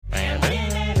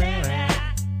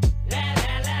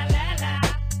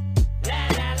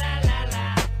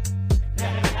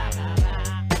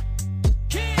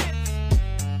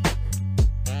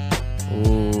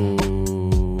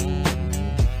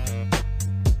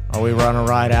Are we gonna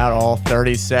ride out all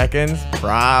 30 seconds?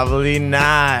 Probably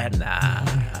not. Nah.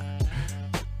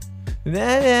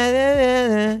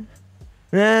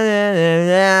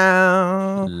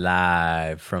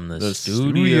 Live from the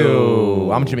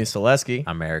studio. I'm Jimmy Selesky.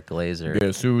 I'm Eric Glazer.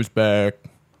 Guess who's back?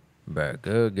 Back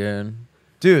again.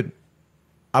 Dude,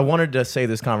 I wanted to say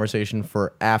this conversation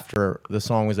for after the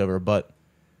song was over, but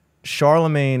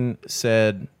Charlemagne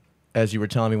said, as you were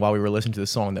telling me while we were listening to the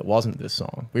song, that wasn't this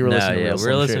song. We were listening to we were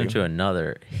Slim listening Shady. to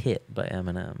another hit by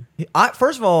Eminem.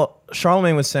 First of all,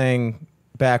 Charlemagne was saying,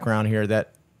 background here,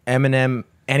 that Eminem,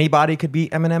 anybody could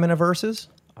beat Eminem in a verses.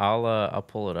 I'll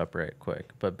pull it up right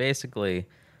quick. But basically,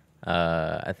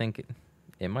 I think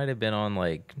it might have been on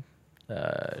like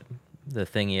the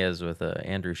thing he has with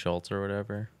Andrew Schultz or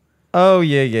whatever. Oh,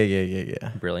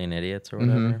 yeah. Brilliant Idiots or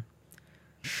whatever.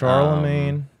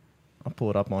 Charlemagne. I'll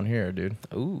pull it up on here, dude.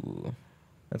 Ooh.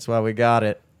 That's why we got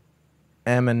it.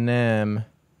 Eminem.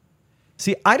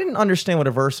 See, I didn't understand what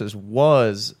a versus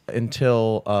was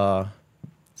until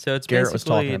So it's Garrett was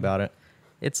basically- talking about it.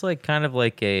 It's like kind of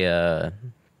like a,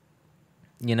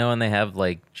 and they have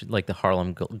like the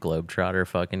Harlem Globetrotter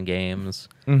fucking games.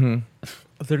 Mm-hmm.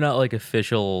 They're not like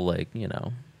official, like,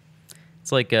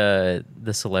 it's like the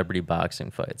celebrity boxing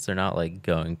fights. They're not like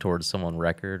going towards someone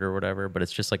record or whatever, but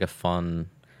it's just like a fun,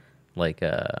 like,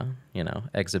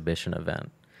 exhibition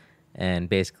event. And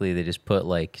basically they just put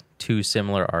like two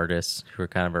similar artists who are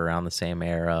kind of around the same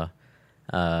era.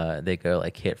 They go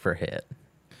like hit for hit.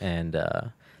 And,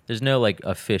 there's no like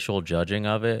official judging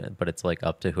of it, but it's like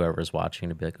up to whoever's watching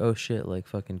to be like, oh shit, like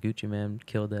fucking Gucci Man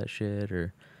killed that shit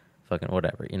or fucking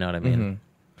whatever. You know what I mean?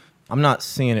 Mm-hmm. I'm not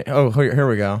seeing it. Oh, here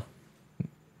we go.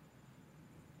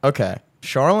 Okay.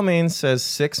 Charlemagne says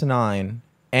 6ix9ine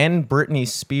and Britney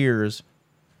Spears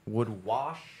would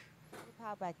wash.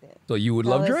 Pop back there. So you would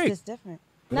So love it's Drake. just different.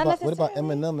 What Not about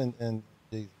necessarily. Eminem and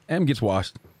Jay-Z? M gets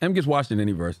washed. M gets washed in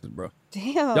any verses, bro.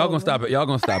 Damn. Y'all gonna stop it. Y'all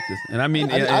gonna stop this. And I mean,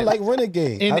 I like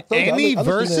Renegade. In I told you, I any li- I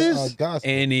listen to, verses? gospel.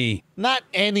 any, Not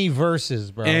any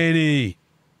verses, bro. any,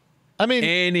 I mean,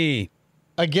 any.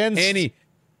 against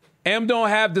M don't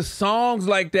have the songs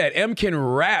like that. M can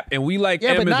rap, and we like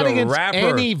yeah, M but as not a against rapper.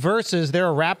 any verses. There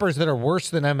are rappers that are worse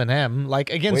than Eminem. Like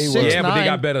against Way worse. 6ix9ine. Yeah, but they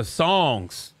got better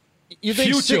songs. You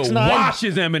think Future 6ix9ine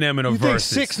washes Eminem in a You think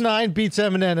verses. 6ix9ine beats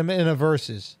Eminem in a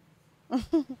verses?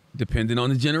 Depending on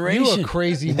the generation. You a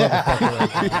crazy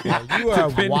motherfucker. Right? You are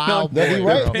Depending wild. on, No, he boy,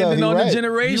 right. bro. depending No, on he the right.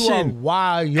 generation. You are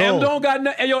wild, yo. M don't got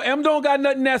nothing. Yo, M don't got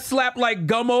nothing that slap like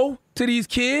Gummo to these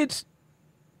kids.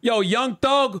 Yo, Young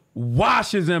Thug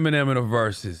washes Eminem in the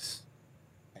verses.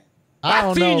 I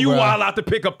don't seen know, you bro. while out to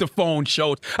pick up the phone,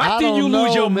 Schultz. I I seen you don't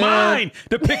lose know, your man. mind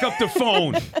to pick up the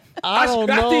phone. I don't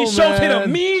I know, think Schultz hit a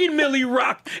man. mean Millie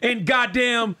Rock and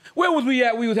goddamn, where was we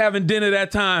at? We was having dinner that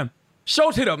time.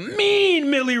 Schultz hit a mean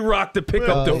Millie Rock to pick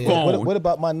up the phone. What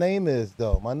about My Name Is,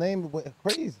 though? My Name went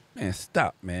crazy. Man,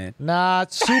 stop, man. Nah,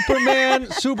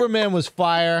 Superman. Superman was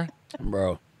fire.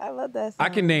 Bro, I love that song. I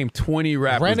can name 20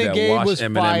 rappers Renegade that wash was Eminem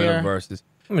in fire. the verses.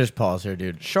 Let me just pause here,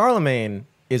 dude. Charlemagne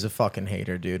is a fucking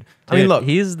hater, dude. I mean, Dude, look.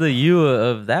 he's the you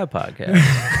of that podcast.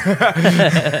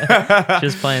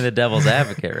 Just playing the devil's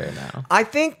advocate right now. I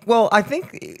think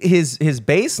his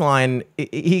baseline,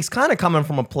 he's kind of coming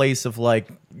from a place of like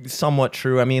somewhat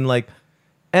true. I mean, like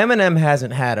Eminem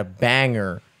hasn't had a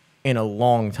banger in a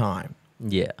long time.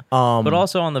 Yeah. But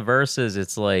also on the verses,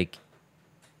 it's like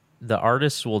the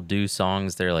artists will do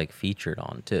songs they're like featured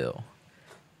on too.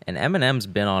 And Eminem's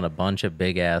been on a bunch of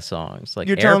big ass songs. Like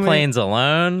You're telling me- Airplanes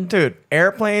alone. Dude,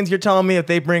 Airplanes, you're telling me if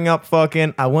they bring up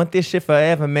fucking I Want This Shit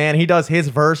Forever, man, he does his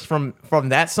verse from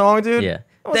that song, dude? Yeah.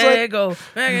 I was There like, you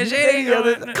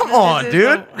go. come on,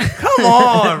 dude. Come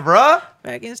on, bruh.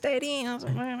 Back in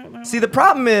stadiums. See, the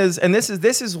problem is, and this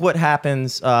is what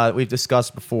happens, we've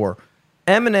discussed before.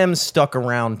 Eminem's stuck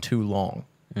around too long.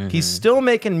 He's still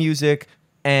making music,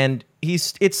 and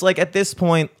it's like at this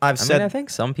point, I said mean, I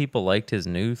think some people liked his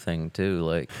new thing too.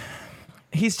 Like,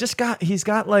 he's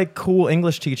got like cool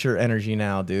English teacher energy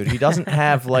now, dude. He doesn't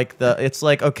have like it's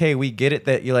like, okay, we get it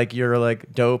that you're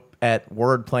like dope at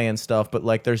wordplay and stuff, but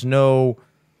like there's no,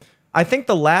 I think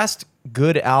the last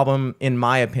good album, in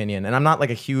my opinion, and I'm not like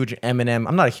a huge Eminem,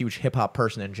 I'm not a huge hip hop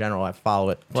person in general. I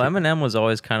follow it. well, Eminem was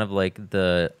always kind of like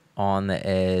the on the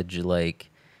edge, like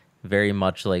very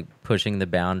much like pushing the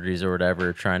boundaries or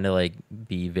whatever, trying to like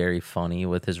be very funny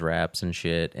with his raps and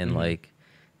shit. And like,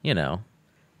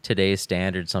 today's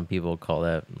standard, some people call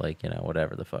that like,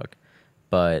 whatever the fuck.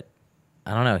 But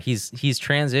I don't know. He's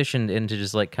transitioned into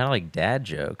just like kind of like dad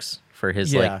jokes for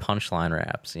his Yeah. like punchline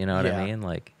raps. You know what Yeah. I mean?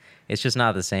 Like, it's just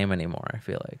not the same anymore, I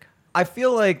feel like. I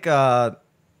feel like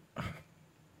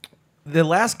the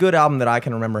last good album that I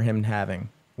can remember him having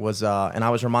was, and I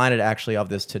was reminded actually of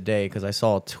this today because I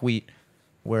saw a tweet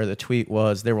where the tweet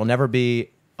was, "There will never be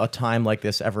a time like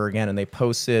this ever again," and they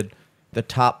posted the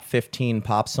top 15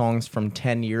 pop songs from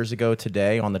 10 years ago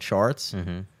today on the charts.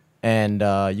 And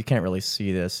you can't really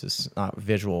see this; it's not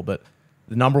visual, but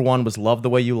the number one was "Love the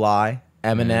Way You Lie,"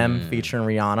 Eminem featuring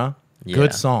Rihanna. Yeah.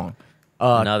 Good song.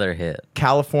 Another hit.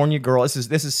 California Girl. This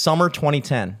is summer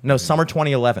 2010. No, summer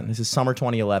 2011. This is summer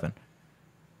 2011.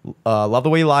 Love the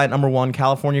Way You Lie at number one.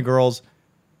 California Girls.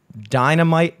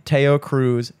 Dynamite, Teo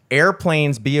Cruz.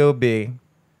 Airplanes, B.O.B.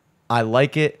 I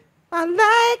Like It. I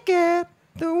like it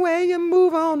the way you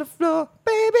move on the floor,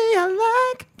 baby.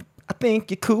 I think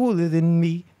you're cooler than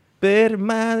me. Better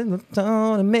mind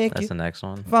than to make That's you the next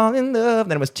one. fall in love.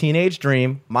 Then it was Teenage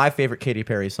Dream, my favorite Katy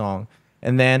Perry song.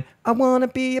 And then I wanna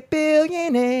be a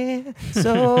billionaire,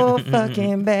 so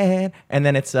fucking bad. And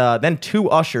then it's then two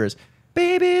Ushers,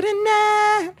 baby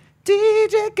tonight,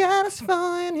 DJ got us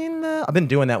falling in love. I've been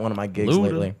doing that one of my gigs Luda.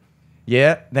 lately.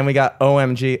 Yeah. Then we got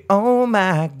OMG. Oh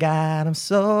my God, I'm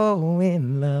so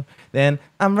in love. Then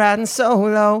I'm riding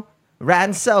solo,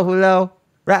 riding solo,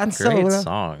 riding solo. Great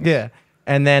song. Yeah.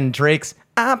 And then Drake's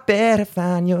I better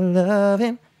find your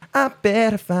loving. I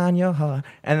better find your heart.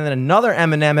 And then another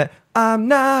Eminem, I'm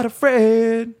not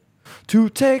afraid to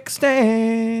take a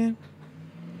stand.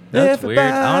 That's weird. I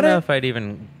don't know Everybody- if I'd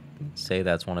even say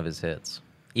that's one of his hits.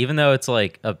 Even though it's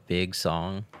like a big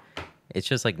song, it's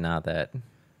just like not that.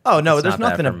 Oh, no, It's there's not that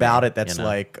nothing for me, about it that's you know?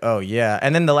 like, oh, yeah.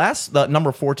 And then the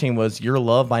number 14 was Your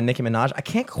Love by Nicki Minaj. I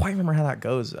can't quite remember how that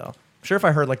goes, though. I'm sure if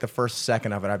I heard like the first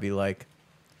second of it, I'd be like,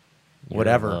 Your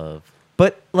whatever. Love.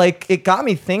 But like it got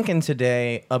me thinking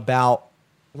today about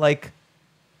like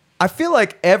I feel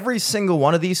like every single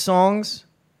one of these songs,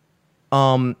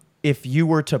 if you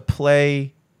were to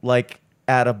play like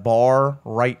at a bar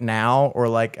right now or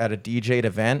like at a DJ'd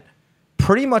event,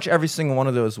 pretty much every single one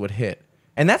of those would hit.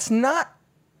 And that's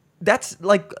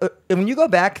like when you go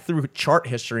back through chart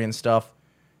history and stuff,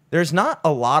 there's not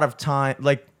a lot of time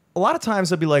like a lot of times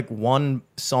there'll be like one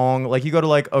song, like you go to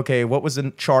like, okay, what was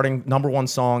the charting number one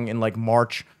song in like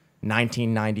March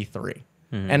 1993?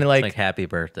 And Like Happy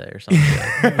Birthday or something.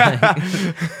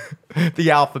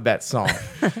 the alphabet song.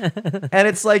 And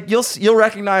it's like you'll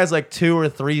recognize like two or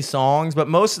three songs, but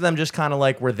most of them just kind of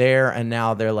like were there and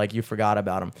now they're like you forgot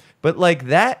about them. But like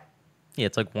that, Yeah,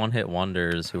 it's like one hit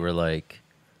wonders who were like,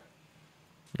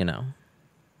 you know,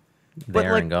 but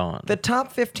there like and gone. the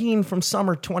top 15 from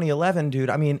summer 2011, dude.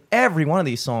 I mean, every one of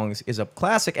these songs is a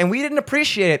classic, and we didn't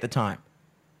appreciate it at the time.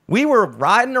 We were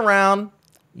riding around,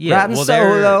 riding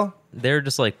solo. they're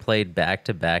just like played back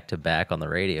to back to back on the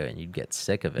radio, and you'd get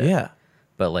sick of it. Yeah.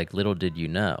 But like, little did you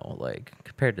know, like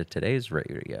compared to today's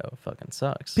radio, it fucking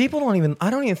sucks. I don't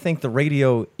even think the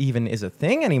radio even is a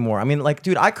thing anymore. I mean, like,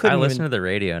 dude, I couldn't I listen even. to the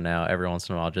radio now every once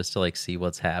in a while just to like see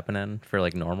what's happening for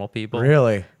like normal people.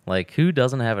 Really? Like, who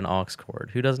doesn't have an aux cord?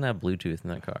 Who doesn't have Bluetooth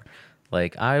in their car?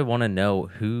 Like, I want to know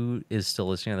who is still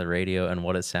listening to the radio and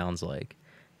what it sounds like.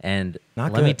 And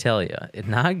Not let me good. tell you, it's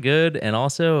not good. And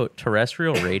also,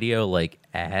 terrestrial radio like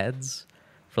ads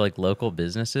for like local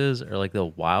businesses are like the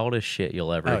wildest shit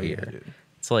you'll ever Oh, yeah, hear. dude.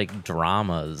 It's like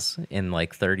dramas in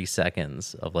like 30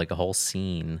 seconds of like a whole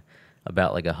scene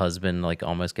about like a husband like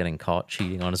almost getting caught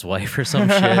cheating on his wife or some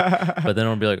shit. But then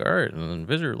it'll be like, all right, and then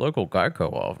visit your local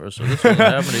Geico office. So this doesn't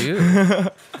happen to you.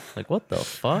 Like, what the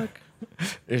fuck?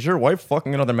 Is your wife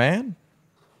fucking another man?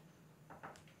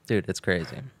 Dude, it's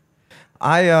crazy.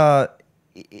 The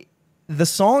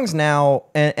songs now,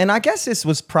 and I guess this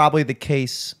was probably the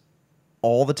case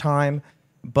all the time,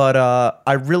 but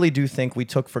I really do think we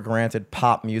took for granted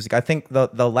pop music. I think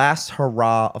the last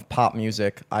hurrah of pop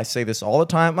music, I say this all the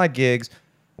time at my gigs,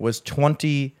 was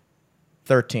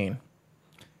 2013.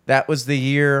 That was the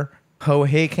year Ho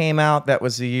Hey came out. That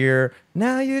was the year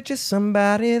Now You're Just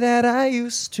Somebody That I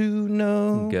Used to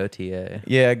Know. Gautier.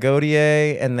 Yeah,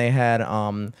 Gaudier, and they had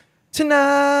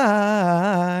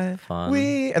Tonight Fun.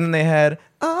 and then they had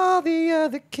all the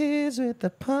other kids with the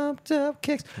pumped up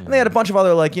kicks, and they had a bunch of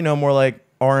other like more like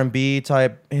R&B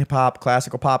type hip hop,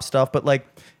 classical pop stuff. But like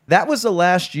that was the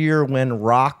last year when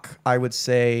rock, I would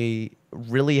say,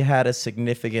 really had a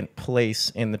significant place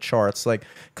in the charts. Like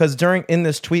because in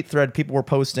this tweet thread, people were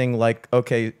posting like,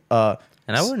 okay, And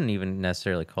I wouldn't even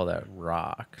necessarily call that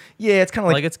rock. yeah, it's kind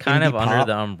of Like it's kind of indie under pop.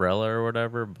 the umbrella or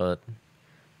whatever, but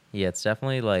yeah, it's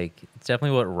definitely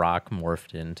what rock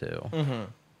morphed into.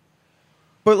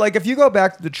 But like if you go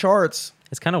back to the charts.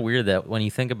 It's kind of weird that when you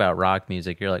think about rock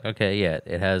music, you're like, okay, yeah,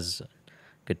 it has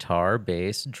guitar,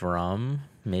 bass, drum,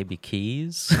 maybe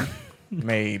keys,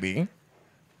 Maybe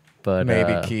but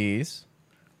maybe keys.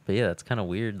 But yeah, that's kind of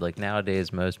weird. Like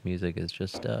nowadays, most music is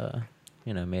just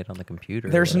made on the computer.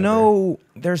 or There's whatever.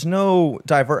 no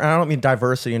I don't mean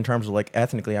diversity in terms of like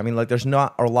ethnically. I mean like there's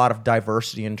not a lot of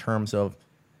diversity in terms of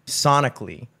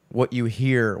sonically what you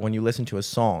hear when you listen to a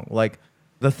song. Like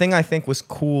the thing I think was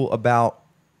cool about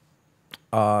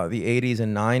the 80s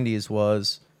and 90s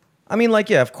was, I mean like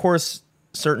yeah, of course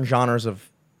certain genres of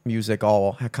music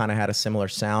all kind of had a similar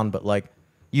sound, but like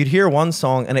you'd hear one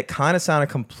song and it kind of sounded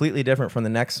completely different from the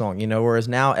next song, you know, whereas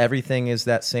now everything is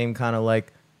that same kind of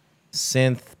like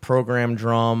synth program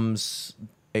drums,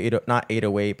 not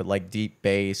 808 but like deep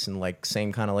bass and like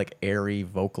same kind of like airy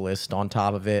vocalist on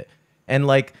top of it. And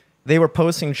like they were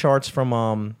posting charts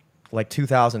from like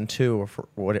 2002 or for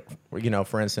what, you know,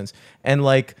 for instance, and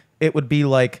like it would be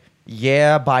like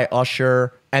Yeah by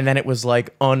Usher, and then it was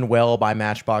like Unwell by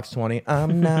Matchbox 20.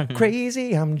 I'm not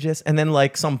crazy, I'm just, and then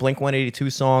like some Blink 182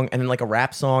 song, and then like a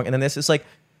rap song, and then this is like,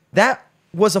 that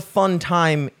was a fun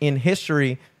time in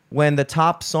history when the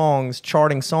top songs,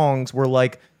 charting songs, were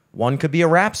like, one could be a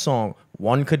rap song,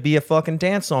 one could be a fucking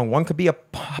dance song, one could be a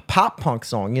pop punk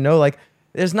song, you know, like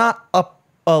there's not a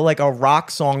like a rock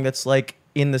song that's like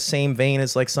in the same vein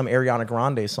as like some Ariana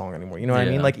Grande song anymore. You know what I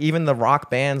mean? Yeah. Like even the rock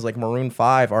bands like Maroon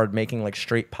 5 are making like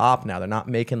straight pop now. They're not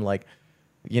making like,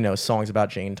 you know, songs about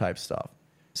Jane type stuff.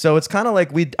 So it's kind of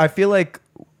like I feel like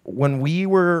when we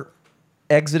were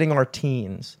exiting our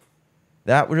teens,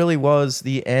 that really was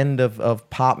the end of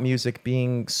pop music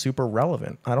being super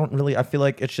relevant. I feel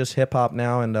like it's just hip hop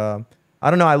now. And I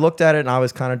don't know. I looked at it and I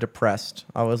was kind of depressed.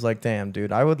 I was like, damn,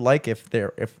 dude, I would like if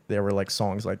there were like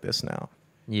songs like this now.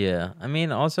 Yeah, I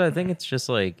mean, also I think it's just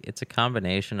like it's a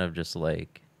combination of just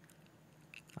like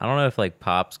I don't know if like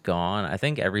pop's gone. I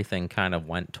think everything kind of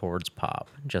went towards pop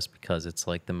just because it's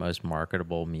like the most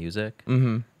marketable music.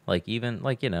 Mm-hmm. Like even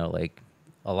like, you know, like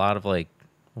a lot of like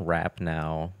rap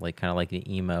now, like kind of like the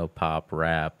emo pop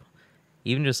rap,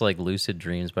 even just like Lucid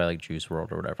Dreams by like Juice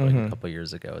WRLD or whatever, like a couple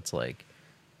years ago. It's like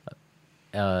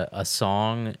a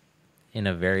song in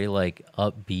a very like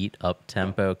upbeat, up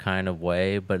tempo kind of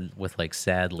way, but with like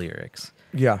sad lyrics.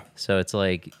 Yeah. So it's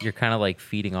like you're kind of like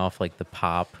feeding off like the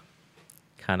pop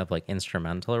kind of like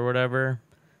instrumental or whatever,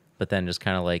 but then just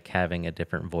kind of like having a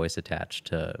different voice attached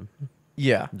to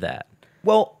Yeah. that.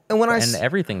 Well, and when And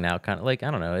everything now kind of like,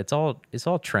 I don't know, it's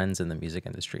all trends in the music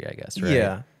industry, I guess, right?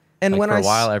 Yeah. And like when for a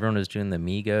while everyone was doing the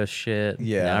Migos shit.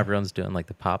 Yeah. Now everyone's doing like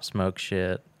the Pop Smoke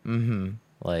shit. Mm-hmm.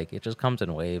 Like it just comes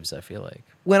in waves, I feel like.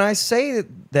 when I say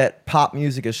that pop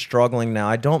music is struggling now,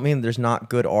 I don't mean there's not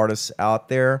good artists out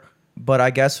there, but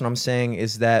I guess what I'm saying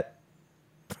is that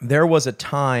there was a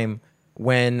time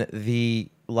when the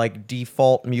like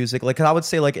default music, like I would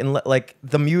say, like in like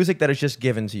the music that is just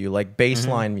given to you, like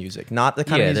baseline music, not the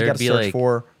kind of music you got to search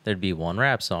for. There'd be one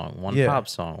rap song, one Yeah. pop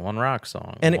song, one rock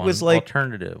song, And it one was like-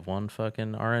 alternative, one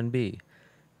fucking R&B.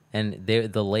 And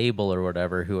the label or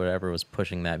whatever, whoever was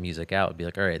pushing that music out would be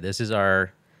like, all right, this is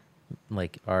our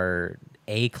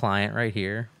A client right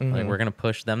here. Mm-hmm. Like we're gonna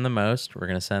push them the most. We're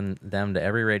gonna send them to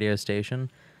every radio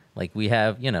station. Like we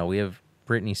have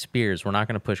Britney Spears. We're not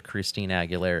gonna push Christina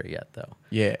Aguilera yet though.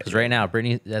 Yeah. Because right now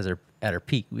Britney at her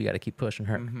peak, we got to keep pushing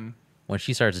her. When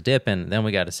she starts dipping, then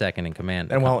we got a second in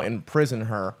command. And well, imprison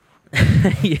her.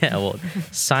 Yeah, well,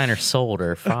 sign her soul to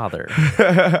her father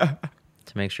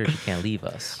to make sure she can't leave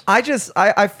us.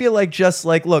 I feel like just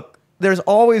like, look, there's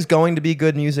always going to be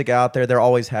good music out there. There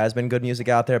always has been good music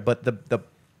out there, but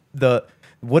the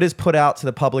what is put out to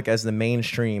the public as the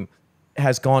mainstream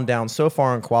has gone down so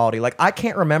far in quality. Like I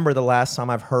can't remember the last time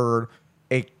I've heard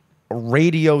a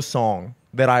radio song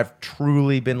that I've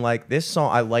truly been like, this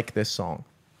song, I like this song.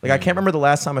 Like I can't remember the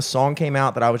last time a song came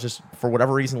out that I was just, for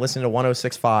whatever reason, listening to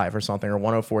 106.5 or something, or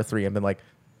 104.3 and been like,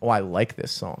 oh, I like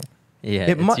this song. Yeah,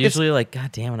 it's usually like,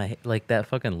 God damn it, like that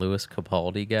fucking Louis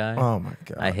Capaldi guy. Oh my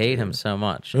God. I hate him so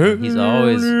much. He's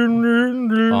always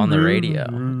on the radio.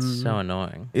 It's so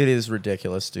annoying. It is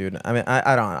ridiculous, dude. I mean,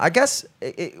 I don't know. I guess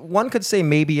one could say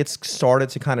maybe it's started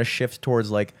to kind of shift towards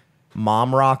like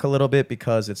mom rock a little bit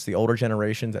because it's the older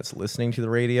generation that's listening to the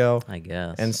radio. I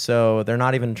guess. And so they're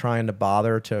not even trying to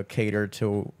bother to cater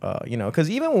to,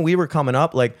 because even when we were coming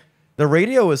up, like the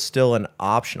radio was still an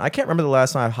option. I can't remember the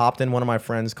last time I hopped in one of my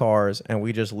friends' cars and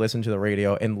we just listened to the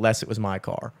radio unless it was my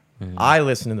car. I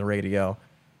listen to the radio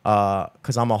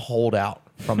because I'm a holdout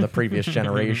from the previous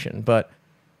generation. But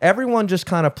everyone just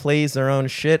kind of plays their own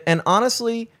shit. And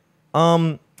honestly,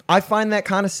 I find that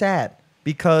kind of sad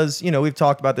because, we've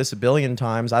talked about this a billion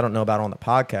times. I don't know about it on the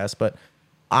podcast, but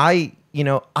I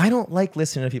don't like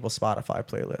listening to people's Spotify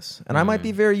playlists. And I might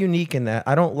be very unique in that.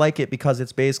 I don't like it because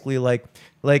it's basically like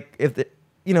if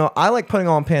I like putting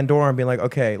on Pandora and being like,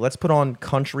 okay, let's put on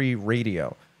country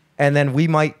radio. And then we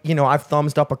might, I've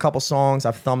thumbs up a couple songs,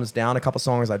 I've thumbs down a couple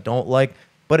songs I don't like,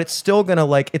 but it's still gonna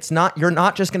you're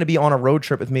not just gonna be on a road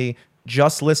trip with me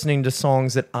just listening to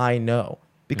songs that I know,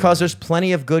 because there's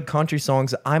plenty of good country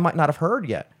songs that I might not have heard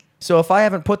yet. So if I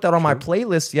haven't put that on my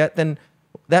playlist yet, then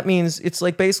that means it's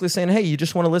like basically saying, hey, you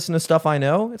just want to listen to stuff I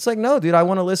know? It's like, no, dude, I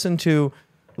want to listen to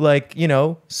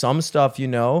some stuff,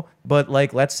 but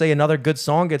like, let's say another good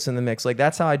song gets in the mix. Like,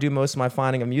 that's how I do most of my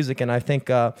finding of music. And I think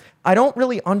I don't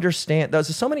really understand.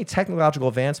 There's so many technological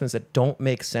advancements that don't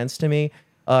make sense to me.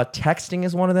 Texting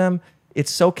is one of them.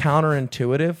 It's so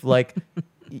counterintuitive.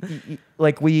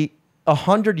 Like,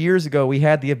 100 years ago, we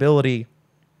had the ability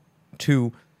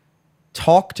to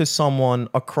talk to someone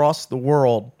across the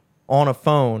world on a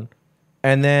phone.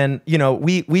 And then,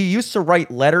 we used to write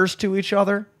letters to each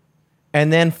other.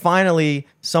 And then finally,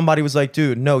 somebody was like,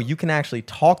 dude, no, you can actually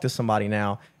talk to somebody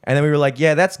now. And then we were like,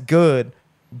 yeah, that's good.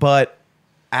 But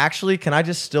actually, can I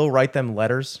just still write them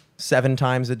letters 7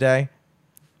 times a day?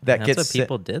 That's what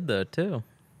people did, though, too.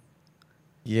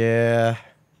 Yeah.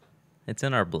 It's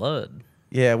in our blood.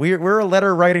 Yeah, we're a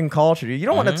letter writing culture, dude. You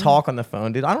don't want to talk on the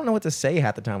phone, dude. I don't know what to say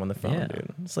half the time on the phone, dude.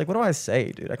 It's like, what do I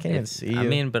say, dude? I can't even see you. I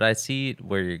mean, but I see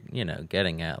where you're,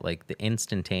 getting at, like the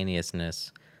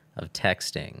instantaneousness of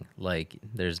texting. Like,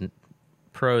 there's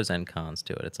pros and cons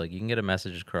to it. It's like you can get a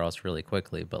message across really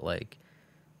quickly, but like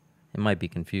it might be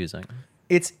confusing.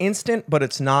 It's instant, but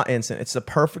it's not instant. It's the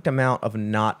perfect amount of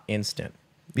not instant,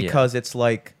 because it's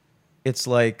like,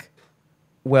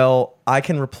 well, I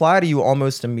can reply to you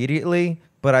almost immediately,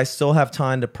 but I still have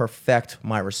time to perfect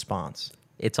my response.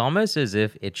 It's almost as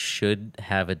if it should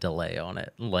have a delay on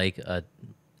it, like a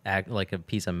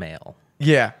piece of mail.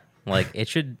 Yeah. Like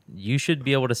you should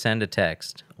be able to send a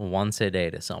text once a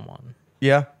day to someone.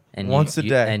 Yeah. And once a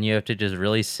day. And you have to just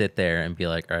really sit there and be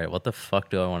like, all right, what the fuck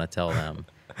do I want to tell them?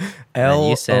 LOL.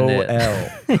 You send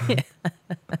it.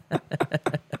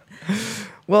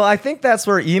 Well, I think that's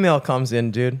where email comes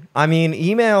in, dude. I mean,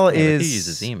 email is... Who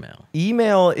uses email?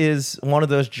 Email is one of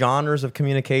those genres of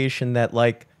communication that,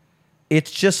 like,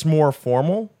 it's just more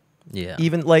formal. Yeah.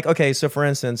 Even, like, okay, so for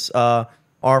instance,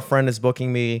 our friend is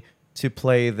booking me to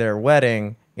play their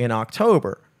wedding in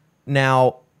October.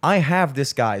 Now, I have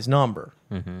this guy's number.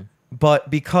 Mm-hmm. But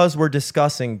because we're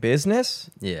discussing business...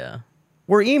 Yeah.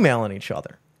 We're emailing each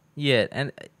other. Yeah,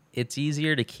 and it's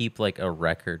easier to keep like a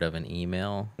record of an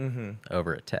email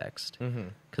over a text,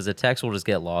 because the text will just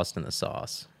get lost in the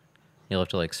sauce. You'll have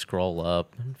to like scroll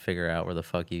up and figure out where the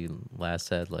fuck you last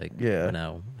said, like,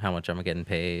 how much I'm getting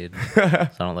paid. So I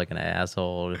don't look like an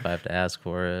asshole if I have to ask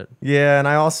for it. Yeah, and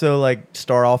I also like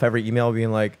start off every email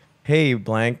being like, hey,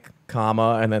 blank,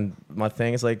 comma, and then my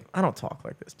thing is like, I don't talk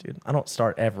like this, dude. I don't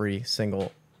start every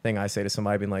single thing I say to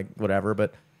somebody being like, whatever,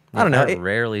 but I don't know. I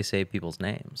rarely say people's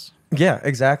names. Yeah,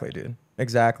 exactly, dude.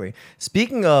 Exactly.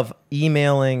 Speaking of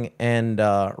emailing and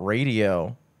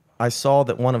radio, I saw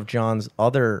that one of John's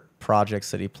other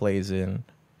projects that he plays in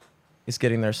is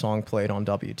getting their song played on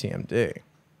WTMD.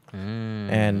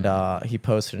 And he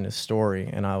posted in his story,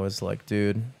 and I was like,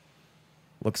 dude,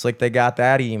 looks like they got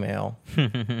that email.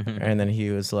 And then he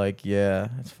was like, yeah,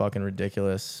 it's fucking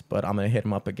ridiculous, but I'm going to hit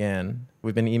him up again.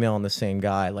 We've been emailing the same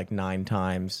guy like 9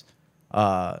 times.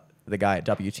 The guy at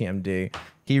WTMD.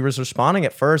 He was responding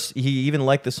at first. He even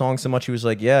liked the song so much, he was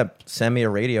like, yeah, send me a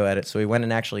radio edit. So he went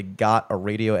and actually got a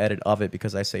radio edit of it,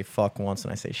 because I say fuck once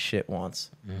and I say shit once,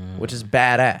 which is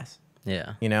badass.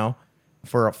 Yeah.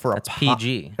 That's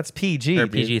PG. That's PG. Or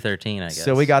dude. PG-13, I guess.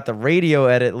 So we got the radio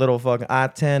edit, little fucking, I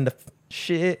tend to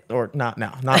shit, or not.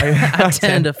 I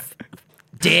tend to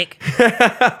dick.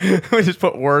 We just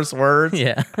put worse words.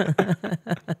 Yeah.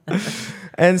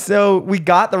 And so we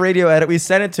got the radio edit. We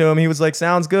sent it to him. He was like,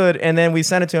 sounds good. And then we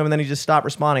sent it to him, and then he just stopped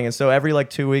responding. And so every like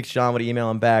 2 weeks, John would email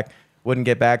him back, wouldn't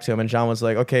get back to him. And John was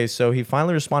like, okay, so he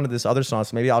finally responded to this other song,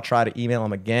 so maybe I'll try to email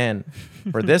him again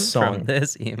for this song. From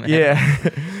this email. Yeah.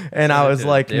 And I was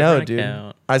like, no, dude.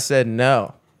 Account. I said,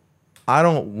 no, I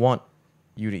don't want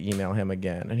you to email him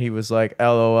again. And he was like,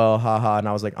 LOL, haha. And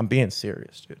I was like, I'm being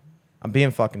serious, dude. I'm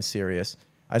being fucking serious.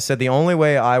 I said, the only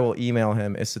way I will email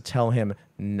him is to tell him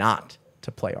not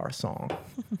to play our song.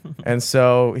 And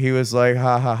so he was like,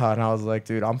 ha ha ha. And I was like,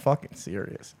 dude, I'm fucking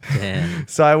serious. Damn.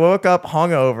 So I woke up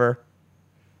hungover,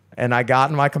 and I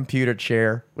got in my computer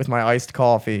chair with my iced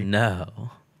coffee. No.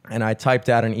 And I typed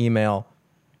out an email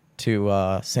to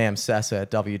Sam Sessa at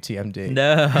WTMD.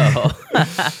 No.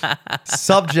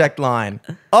 Subject line,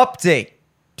 update,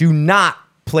 do not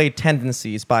play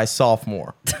Tendencies by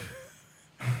Sophomore.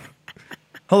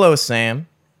 Hello, Sam.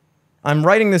 I'm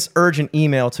writing this urgent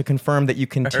email to confirm that you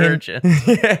continue. Urgent.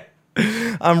 Yeah.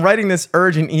 I'm writing this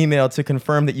urgent email to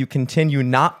confirm that you continue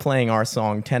not playing our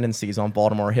song Tendencies on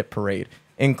Baltimore Hit Parade,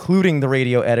 including the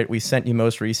radio edit we sent you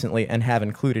most recently and have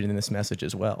included in this message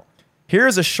as well. Here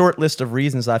is a short list of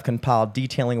reasons I've compiled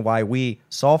detailing why we,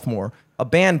 Sophomore, a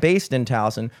band based in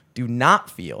Towson, do not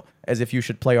feel as if you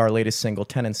should play our latest single,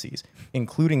 Tendencies,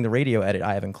 including the radio edit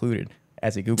I have included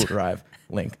as a Google Drive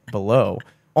link below,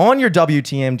 on your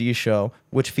WTMD show,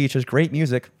 which features great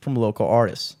music from local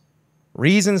artists.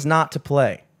 Reasons not to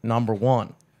play. Number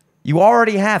 1, you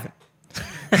already have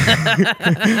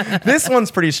it. This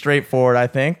one's pretty straightforward, I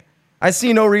think. I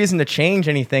see no reason to change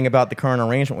anything about the current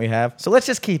arrangement we have, so let's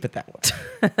just keep it that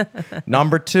way.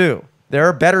 Number 2, there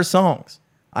are better songs.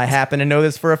 I happen to know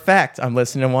this for a fact. I'm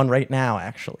listening to one right now,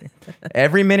 actually.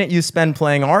 Every minute you spend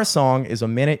playing our song is a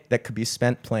minute that could be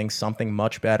spent playing something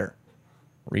much better.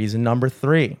 Reason number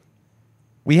 3,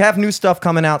 we have new stuff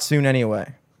coming out soon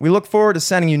anyway. We look forward to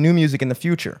sending you new music in the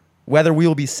future. Whether we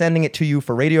will be sending it to you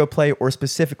for radio play or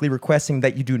specifically requesting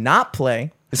that you do not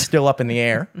play is still up in the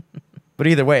air. But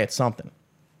either way, it's something.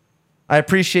 I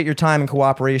appreciate your time and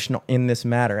cooperation in this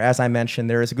matter. As I mentioned,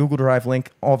 there is a Google Drive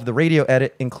link of the radio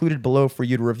edit included below for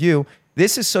you to review.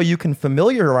 This is so you can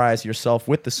familiarize yourself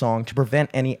with the song to prevent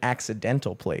any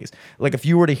accidental plays. Like if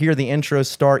you were to hear the intro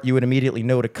start, you would immediately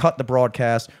know to cut the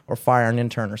broadcast or fire an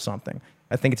intern or something.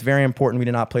 I think it's very important we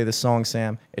do not play this song,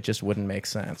 Sam. It just wouldn't make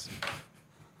sense.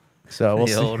 So we'll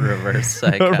The see. old reverse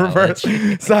psychology.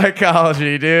 Reverse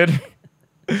psychology, dude.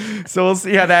 So we'll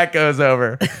see how that goes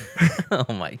over.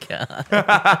 Oh my god.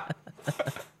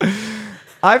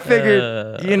 I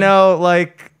figured,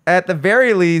 like at the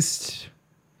very least,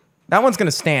 that one's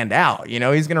gonna stand out.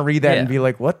 He's gonna read that and be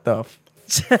like, "What the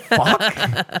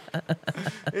fuck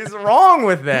is wrong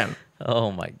with them?"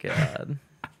 Oh my god.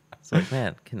 It's like,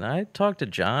 man, can I talk to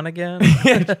John again?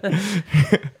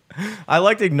 I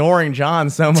liked ignoring John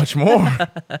so much more.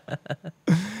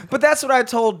 But that's what I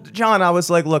told John. I was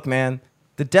like, "Look, man,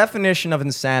 the definition of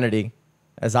insanity,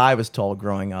 as I was told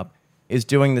growing up, is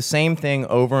doing the same thing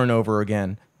over and over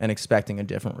again and expecting a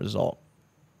different result.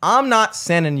 I'm not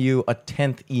sending you a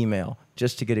 10th email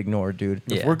just to get ignored, dude.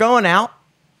 If Yeah. we're going out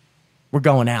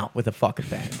with a fucking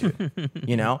bang, dude.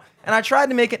 And I tried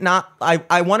to make it not,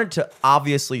 I wanted to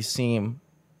obviously seem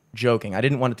joking. I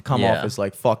didn't want it to come off Yeah. as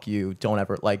like, fuck you, don't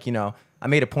ever, I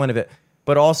made a point of it.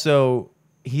 But also,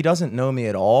 he doesn't know me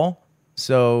at all.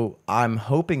 So I'm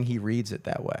hoping he reads it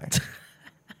that way.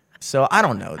 So I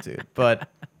don't know, dude, but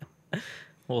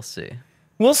We'll see.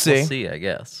 we'll see. We'll see, I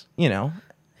guess.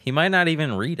 He might not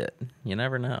even read it. You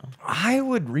never know. I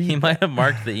would read. He might have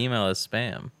marked the email as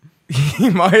spam. He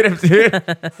might have, dude.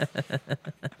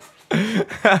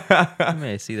 You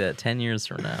may see that 10 years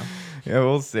from now. Yeah,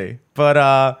 we'll see.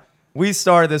 But we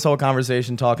started this whole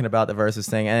conversation talking about the versus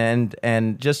thing,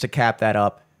 and just to cap that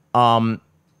up,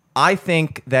 I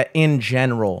think that in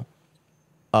general,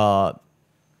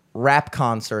 rap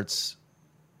concerts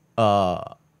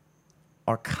are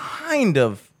kind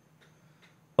of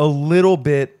a little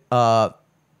bit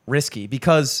risky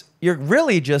because you're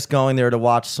really just going there to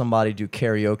watch somebody do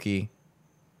karaoke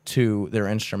to their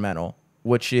instrumental,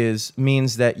 which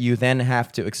means that you then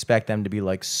have to expect them to be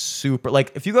like super,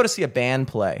 like if you go to see a band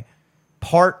play,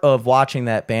 part of watching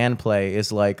that band play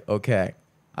is like, okay,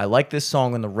 I like this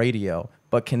song on the radio,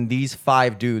 but can these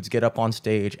 5 dudes get up on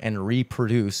stage and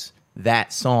reproduce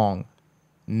that song?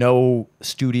 No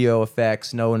studio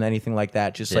effects, no anything like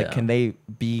that. Just like, Yeah. can they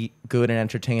be good and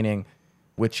entertaining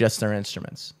with just their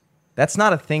instruments? That's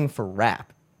not a thing for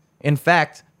rap. In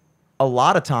fact, a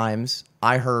lot of times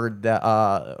I heard that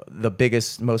the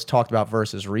biggest, most talked about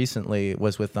verses recently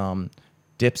was with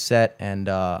Dipset and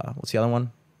what's the other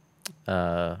one?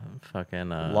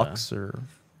 Lux or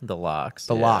The Locks.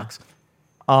 the Locks.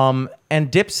 And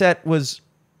Dipset was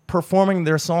performing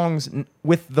their songs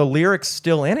with the lyrics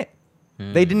still in it.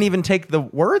 They didn't even take the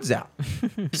words out.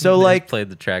 So They like, just played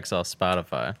the tracks off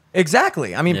Spotify.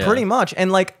 exactly. I mean, Yeah. pretty much.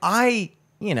 And like, I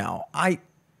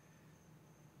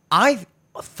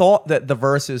thought that the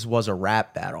verses was a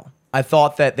rap battle. I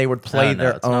thought that they would play Oh, no,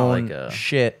 their it's not own like a-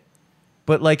 shit.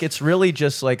 But like, it's really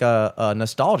just like a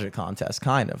nostalgia contest,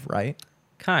 kind of, right?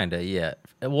 Kinda, yeah.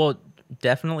 Well,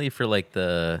 definitely for like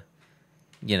they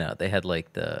had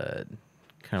like the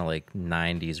kind of like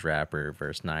 90s rapper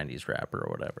versus 90s rapper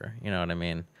or whatever. You know what I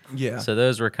mean? Yeah. So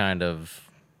those were kind of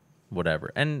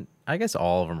whatever. And I guess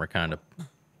all of them are kind of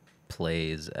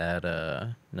plays at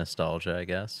nostalgia, I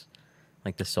guess.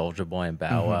 Like the Soulja Boy and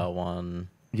Bow Wow one.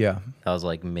 Yeah. That was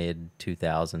like mid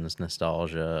 2000s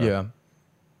nostalgia. Yeah.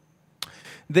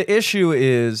 The issue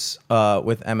is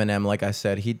with Eminem, like I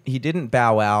said, he didn't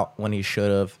bow out when he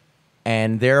should have,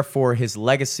 and therefore his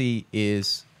legacy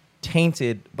is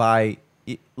tainted by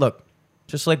look,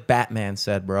 just like Batman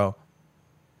said, bro.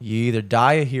 You either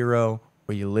die a hero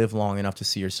or you live long enough to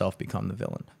see yourself become the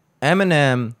villain.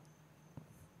 Eminem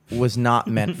was not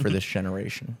meant for this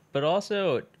generation. But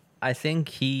also, I think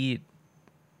he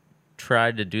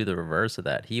tried to do the reverse of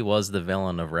that. He was the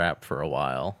villain of rap for a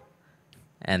while,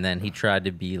 and then he tried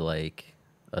to be like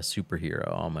a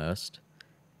superhero almost.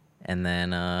 And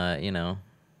then,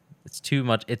 it's too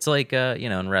much. It's like,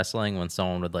 in wrestling when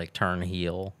someone would like turn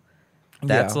heel.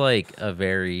 That's like a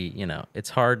very, it's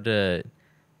hard to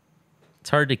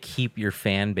keep your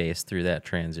fan base through that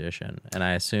transition. And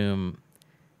I assume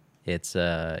it's,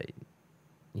 I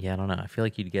don't know. I feel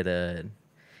like you'd get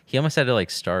he almost had to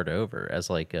like start over as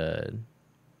like a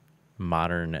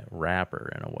modern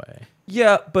rapper in a way.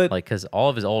 Yeah, but Like, because all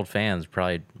of his old fans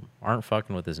probably aren't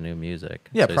fucking with his new music.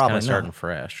 Yeah, so he's probably kind of starting not.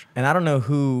 fresh. and I don't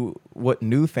know what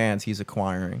new fans he's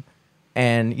acquiring.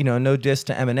 And, no diss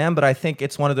to Eminem, but I think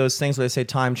it's one of those things where they say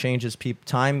times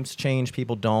change,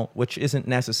 people don't, which isn't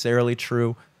necessarily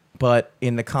true. But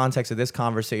in the context of this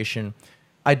conversation,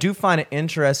 I do find it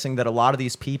interesting that a lot of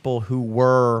these people who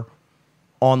were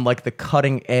on like the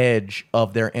cutting edge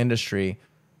of their industry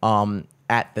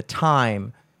at the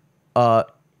time,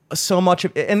 so much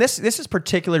of, and this is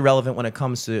particularly relevant when it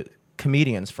comes to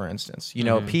comedians, for instance.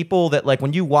 People that like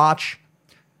when you watch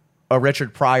a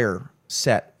Richard Pryor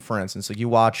set, for instance, like you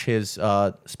watch his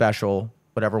special,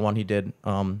 whatever one he did,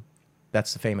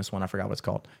 that's the famous one, I forgot what it's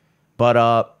called, but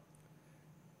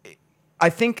I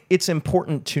think it's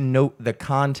important to note the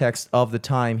context of the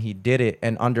time he did it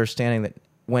and understanding that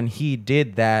when he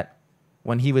did that,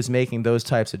 when he was making those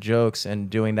types of jokes and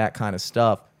doing that kind of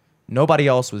stuff, nobody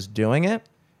else was doing it.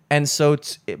 And so,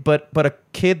 but a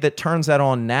kid that turns that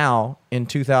on now in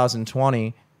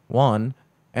 2021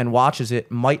 and watches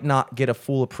it might not get a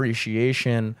full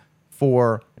appreciation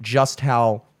for just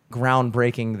how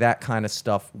groundbreaking that kind of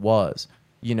stuff was,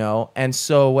 And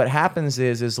so what happens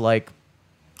is like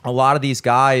a lot of these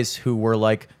guys who were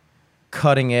like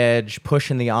cutting edge,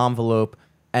 pushing the envelope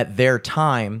at their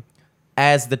time,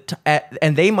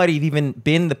 and they might have even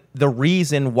been the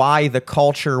reason why the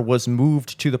culture was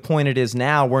moved to the point it is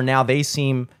now, where now they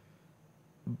seem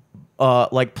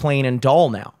like plain and dull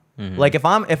now. Mm-hmm. Like if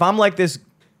I'm like this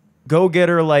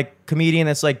go-getter like comedian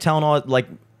that's like telling all like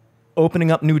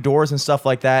opening up new doors and stuff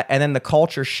like that, and then the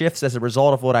culture shifts as a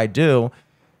result of what I do,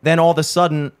 then all of a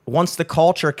sudden, once the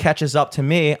culture catches up to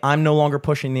me, I'm no longer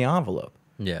pushing the envelope.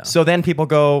 Yeah. So then people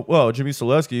go, well, Jimmy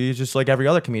Selesky is just like every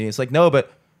other comedian. It's like, no,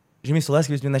 but Jimmy Selesky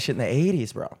was doing that shit in the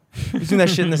 80s, bro. He was doing that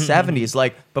shit in the 70s,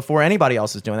 like before anybody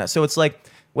else is doing that. So it's like,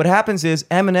 what happens is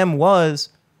Eminem was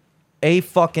a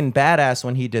fucking badass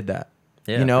when he did that.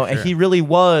 Yeah, And sure. he really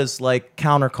was like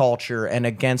counterculture and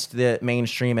against the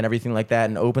mainstream and everything like that,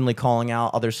 and openly calling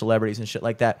out other celebrities and shit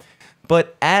like that.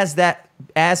 But as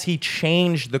he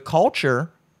changed the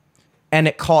culture and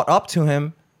it caught up to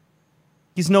him,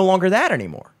 he's no longer that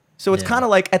anymore. So it's kind of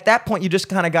like at that point, you just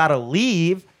kind of got to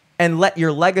leave and let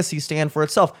your legacy stand for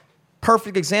itself.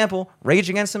 Perfect example, Rage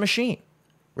Against the Machine.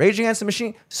 Rage Against the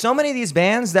Machine. So many of these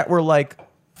bands that were like,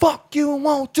 fuck you and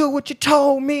won't do what you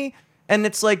told me. And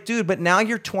it's like, dude, but now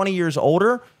you're 20 years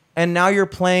older and now you're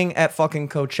playing at fucking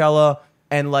Coachella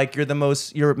and like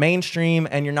you're mainstream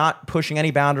and you're not pushing any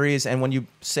boundaries. And when you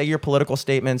say your political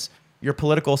statements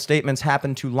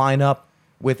happen to line up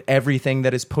with everything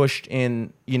that is pushed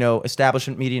in,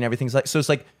 establishment media and everything. So it's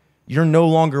like, you're no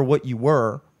longer what you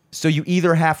were. So you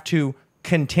either have to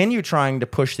continue trying to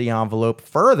push the envelope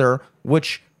further,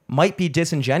 which might be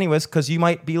disingenuous because you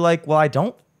might be like, well, I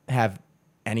don't have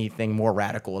anything more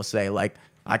radical to say. Like,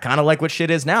 I kind of like what shit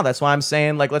is now. That's why I'm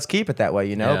saying, like, let's keep it that way,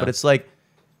 Yeah. But it's like,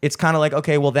 it's kind of like,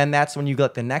 okay, well, then that's when you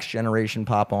let the next generation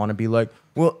pop on and be like,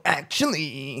 well,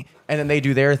 actually, and then they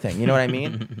do their thing. You know what I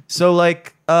mean? So,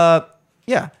 like,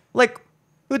 yeah. Like,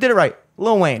 who did it right?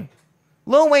 Lil Wayne.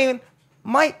 Lil Wayne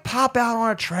might pop out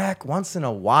on a track once in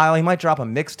a while. He might drop a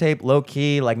mixtape low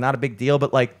key, like, not a big deal,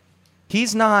 but, like,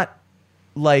 he's not,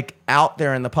 like, out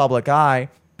there in the public eye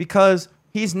because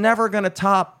he's never going to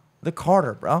top the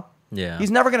Carter, bro. Yeah.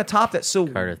 He's never going to top that. So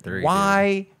Carter 3,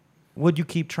 why would you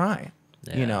keep trying?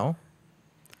 Yeah.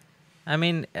 I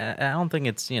mean, I don't think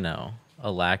it's, a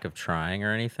lack of trying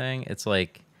or anything. It's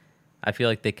like, I feel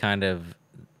like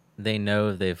they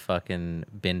know they've fucking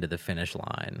been to the finish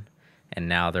line and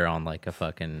now they're on like a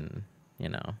fucking,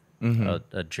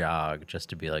 a jog just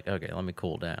to be like, okay, let me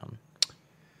cool down.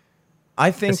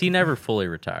 I think Because he never fully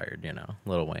retired,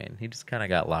 Lil Wayne. He just kind of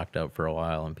got locked up for a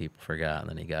while and people forgot, and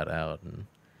then he got out and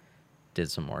did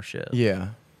some more shit. Yeah.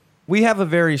 We have a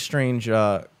very strange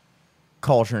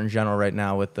culture in general right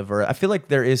now with the I feel like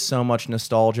there is so much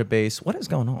nostalgia based. What is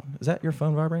going on? Is that your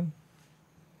phone vibrating?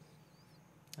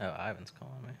 Oh, Ivan's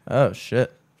calling me. Oh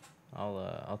shit.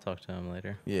 I'll talk to him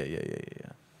later. Yeah.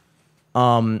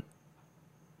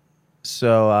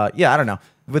 So yeah, I don't know.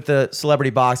 With the celebrity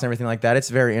box and everything like that, it's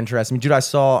very interesting. Dude, I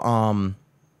saw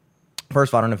first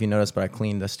of all, I don't know if you noticed, but I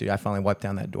cleaned this, dude. I finally wiped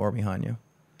down that door behind you.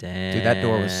 Damn. Dude, that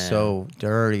door was so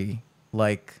dirty.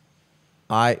 Like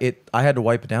I had to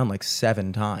wipe it down like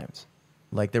 7 times.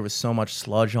 Like there was so much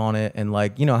sludge on it, and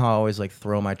like you know how I always like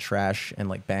throw my trash and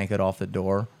like bank it off the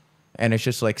door. And it's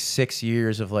just like 6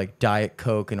 years of like Diet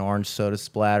Coke and orange soda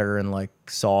splatter and like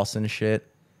sauce and shit.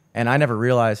 And I never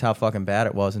realized how fucking bad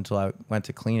it was until I went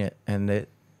to clean it. And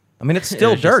it's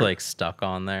still it was dirty. Just like stuck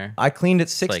on there. I cleaned it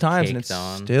 6 like times and it's caked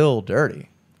on. still dirty.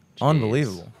 Jeez.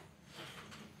 Unbelievable.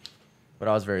 But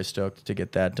I was very stoked to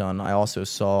get that done. I also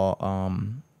saw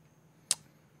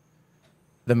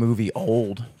the movie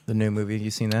Old, the new movie.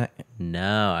 You seen that?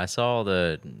 No, I saw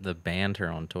the banter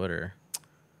on Twitter.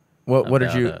 What did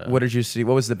About, you what did you see?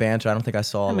 What was the banter? I don't think I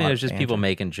saw. I a mean, lot it was of just people banter.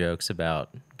 making jokes about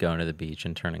going to the beach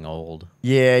and turning old.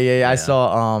 Yeah. I Yeah.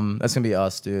 saw. That's gonna be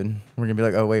us, dude. We're gonna be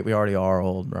like, oh wait, we already are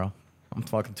old, bro. I'm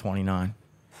fucking 29.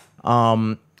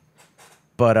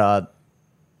 But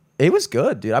it was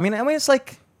good, dude. I mean, it's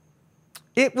like,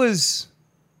 it was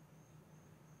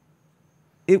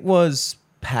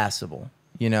passable,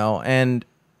 you know, and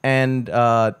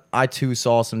I too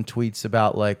saw some tweets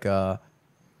about like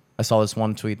I saw this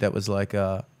one tweet that was like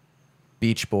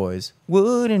Beach Boys.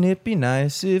 Wouldn't it be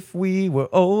nice if we were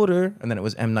older? And then it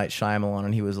was M. Night Shyamalan,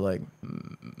 and he was like,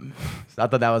 I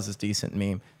thought that was a decent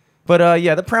meme. But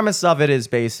yeah, the premise of it is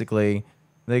basically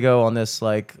they go on this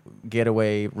like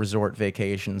getaway resort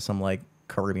vacation, some like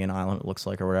Caribbean island it looks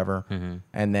like or whatever,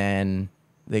 and then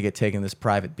they get taken to this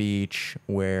private beach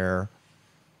where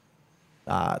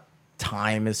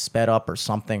time is sped up or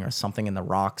something in the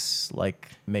rocks like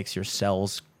makes your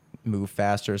cells move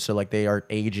faster, so like they are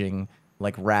aging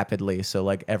like rapidly, so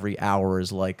like every hour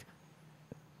is like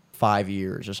 5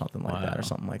 years or something like that, or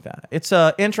something like that. It's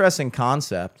a interesting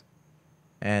concept,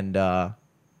 and but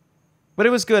it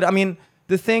was good. I mean,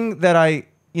 the thing that I,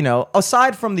 you know,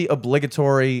 aside from the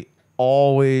obligatory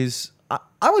always,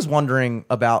 I was wondering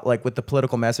about like with the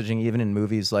political messaging even in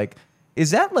movies, like is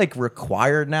that like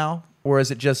required now, or is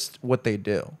it just what they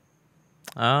do?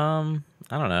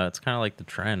 I don't know. It's kind of like the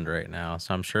trend right now.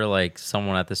 So I'm sure like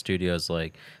someone at the studio is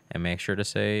like, and make sure to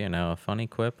say, you know, a funny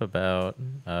quip about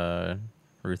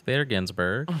Ruth Bader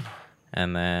Ginsburg,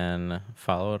 and then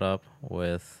follow it up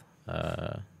with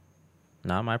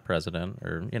not my president,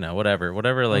 or, you know, whatever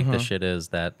like the shit is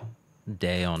that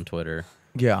day on Twitter.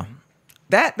 Yeah.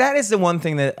 That is the one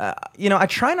thing that, you know, I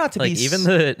try not to Like be... even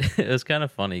it was kind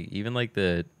of funny. Even like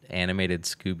the animated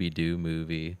Scooby-Doo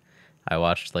movie, I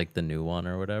watched like the new one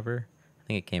or whatever. I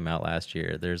think it came out last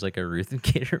year. There's like a Ruth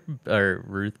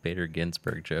Bader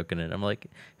Ginsburg joke in it. I'm like,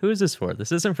 who is this for?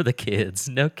 This isn't for the kids.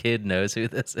 No kid knows who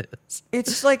this is.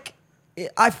 It's like,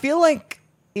 I feel like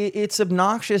it's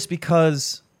obnoxious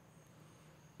because,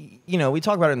 you know, we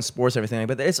talk about it in sports and everything,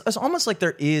 but it's almost like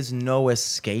there is no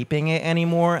escaping it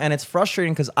anymore. And it's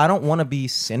frustrating because I don't want to be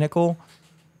cynical.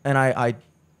 And I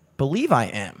believe I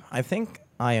am. I think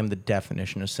I am the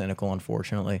definition of cynical,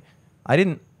 unfortunately. I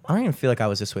don't even feel like I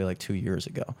was this way like 2 years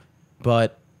ago.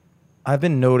 But I've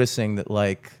been noticing that,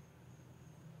 like,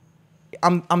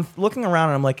 I'm looking around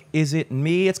and I'm like, is it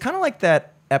me? It's kind of like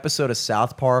that episode of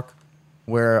South Park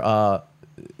where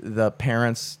the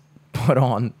parents put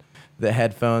on the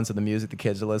headphones of the music the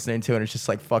kids are listening to, and it's just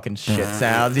like fucking shit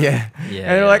sounds. Yeah. And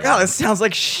they're like, oh, this sounds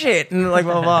like shit. And like,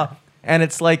 blah, blah, blah. And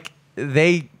it's like,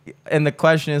 and the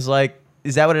question is like,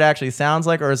 is that what it actually sounds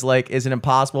like? Or is it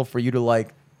impossible for you to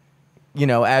like, you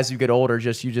know, as you get older,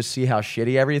 you just see how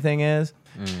shitty everything is.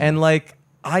 And like,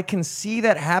 I can see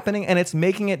that happening, and it's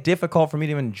making it difficult for me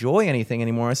to enjoy anything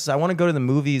anymore. It's just, I want to go to the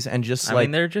movies and just I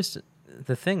mean, they're just,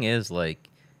 the thing is like,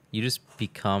 you just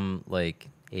become like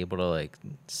able to like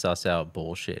suss out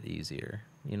bullshit easier.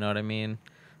 You know what I mean?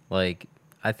 Like,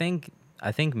 I think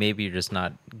maybe you're just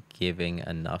not giving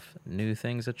enough new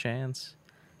things a chance.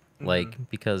 Like,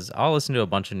 because I'll listen to a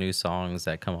bunch of new songs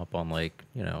that come up on like,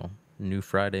 you know, New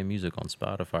Friday Music on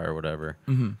Spotify or whatever,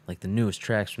 like the newest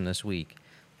tracks from this week.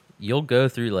 You'll go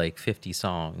through like 50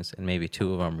 songs, and maybe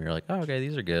 2 of them you're like, oh, okay,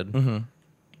 these are good.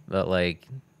 But like,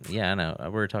 yeah, I know. We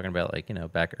were talking about like, you know,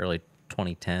 back early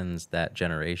 2010s, that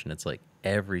generation. It's like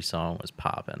every song was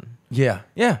popping. Yeah.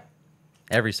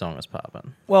 Every song was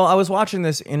popping Well, I was watching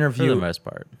this for interview. the most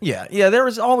part. Yeah, there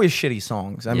was always shitty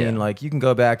songs. I mean, like, you can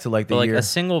go back to like the But like year. a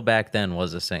single back then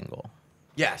was a single.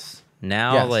 Yes.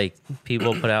 Now, Yes. like,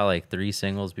 people put out like 3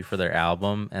 singles before their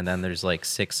album, and then there's like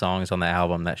 6 songs on the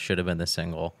album that should have been the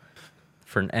single,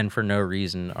 for no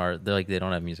reason. They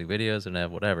don't have music videos and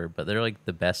have whatever, but they're like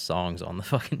the best songs on the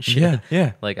fucking shit.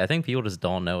 Yeah. Like, I think people just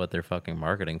don't know what they're fucking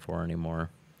marketing for anymore.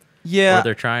 Yeah. Or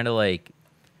they're trying to like,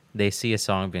 they see a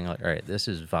song being like, all right, this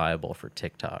is viable for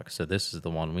TikTok, so this is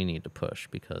the one we need to push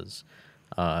because,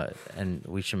 and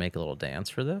we should make a little dance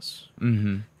for this.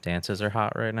 Mm-hmm. Dances are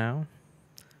hot right now.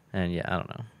 And yeah, I don't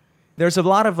know. There's a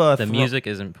lot of The music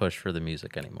isn't pushed for the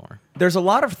music anymore. There's a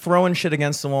lot of throwing shit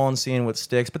against the wall and seeing what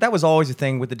sticks, but that was always a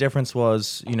thing. With the difference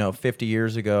was, 50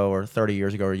 years ago or 30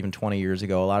 years ago or even 20 years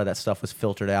ago, a lot of that stuff was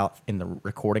filtered out in the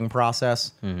recording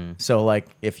process. Mm-hmm. So like,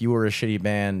 if you were a shitty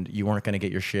band, you weren't going to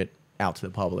get your shit out to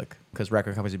the public because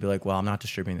record companies would be like, well, I'm not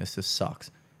distributing this. This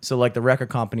sucks. So like the record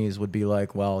companies would be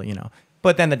like, well,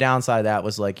 But then the downside of that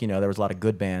was like, there was a lot of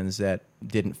good bands that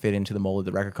didn't fit into the mold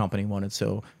the record company wanted.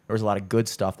 So there was a lot of good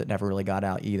stuff that never really got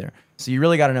out either. So you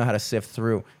really got to know how to sift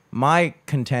through. My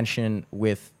contention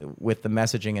with the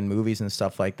messaging in movies and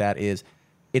stuff like that is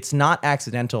it's not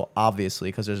accidental, obviously,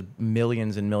 because there's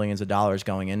millions and millions of dollars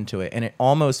going into it. And it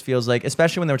almost feels like,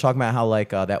 especially when they were talking about how like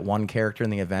that one character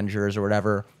in the Avengers or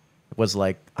whatever was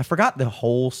like, I forgot the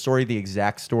whole story, the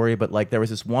exact story, but like there was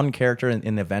this one character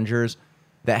in the Avengers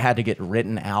that had to get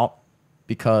written out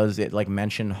because it like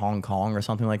mentioned Hong Kong or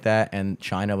something like that, and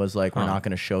China was like, we're not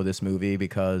going to show this movie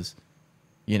because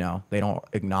they don't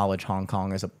acknowledge Hong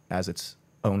Kong as its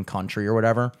own country or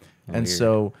whatever. And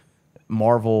so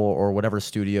Marvel or whatever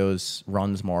studios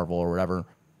runs Marvel or whatever,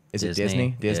 is it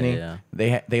Disney? Disney. Yeah.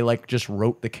 They like just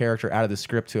wrote the character out of the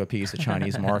script to appease the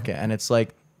Chinese market. And it's like,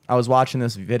 I was watching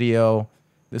this video,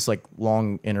 this like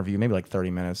long interview, maybe like 30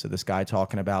 minutes of this guy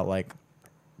talking about like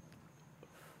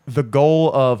the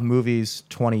goal of movies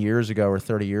 20 years ago or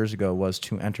 30 years ago was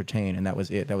to entertain, and that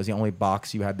was it. That was the only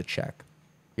box you had to check.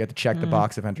 You had to check the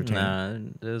box of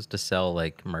entertainment. Nah, it was to sell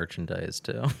like merchandise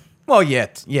too. Well, yeah,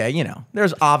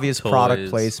 there's obvious product Toys.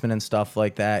 placement and stuff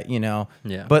like that,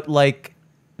 Yeah. But like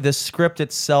the script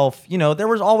itself, there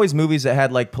was always movies that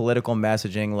had like political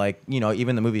messaging, like,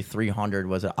 even the movie 300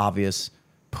 was an obvious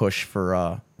push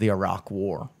for the Iraq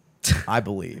War, I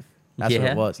believe. That's what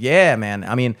Yeah? it was. Yeah, man.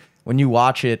 I mean, when you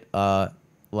watch it,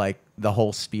 like the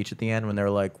whole speech at the end when they're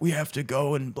like, we have to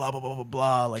go and blah, blah, blah, blah,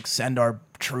 blah, like send our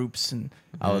troops. And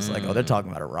I was like, oh, they're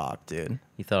talking about Iraq, dude.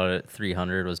 You thought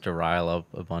 300 was to rile up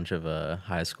a bunch of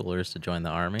high schoolers to join the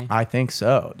army? I think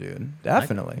so, dude.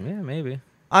 Definitely. Yeah, maybe.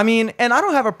 I mean, and I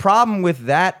don't have a problem with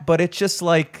that, but it's just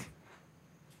like,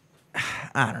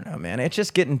 I don't know, man. It's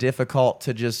just getting difficult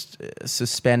to just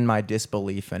suspend my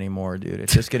disbelief anymore, dude.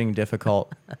 It's just getting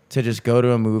difficult to just go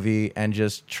to a movie and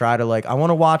just try to like, I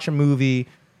want to watch a movie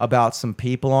about some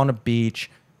people on a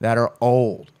beach that are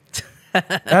old.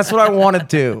 That's what I want to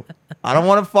do. I don't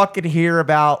want to fucking hear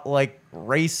about like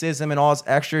racism and all this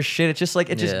extra shit. It's just like,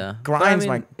 it just Yeah. grinds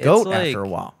But I mean, my goat it's after a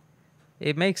like- while.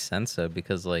 It makes sense though,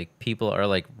 because like people are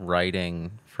like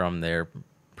writing from their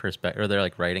perspective, or they're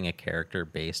like writing a character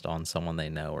based on someone they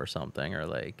know or something, or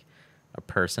like a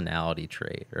personality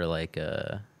trait, or like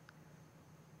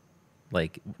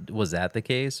was that the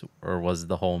case, or was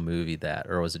the whole movie that,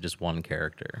 or was it just one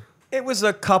character? It was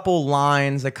a couple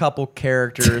lines, a couple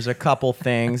characters, a couple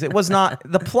things. It was not,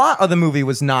 the plot of the movie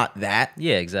was not that.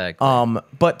 Yeah, exactly.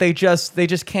 But they just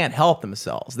can't help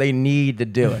themselves. They need to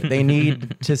do it. They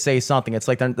need to say something. It's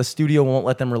like the studio won't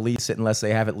let them release it unless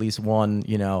they have at least one,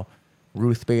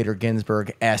 Ruth Bader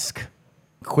Ginsburg-esque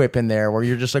quip in there where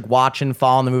you're just like watching,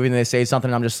 following the movie, and they say something,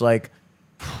 and I'm just like,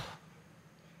 and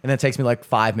then it takes me like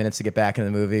 5 minutes to get back in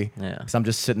the movie. Yeah. Because I'm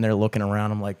just sitting there looking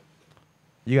around. I'm like,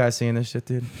 you guys seeing this shit,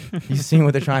 dude? You seeing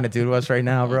what they're trying to do to us right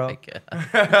now, bro? Oh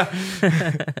my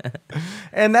God.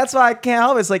 And that's why I can't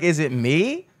help it. It's like, is it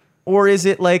me? Or is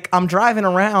it like I'm driving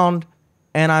around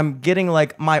and I'm getting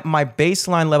like my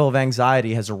baseline level of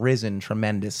anxiety has risen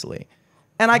tremendously.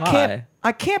 And Why?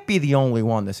 I can't be the only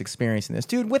one that's experiencing this.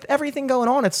 Dude, with everything going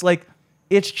on, it's like,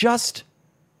 it's just,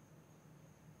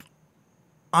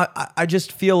 I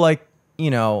just feel like,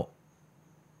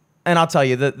 and I'll tell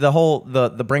you, the whole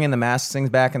bringing the masks things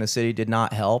back in the city did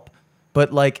not help.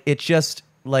 But like, it just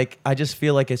like, I just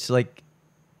feel like it's like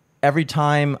every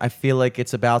time I feel like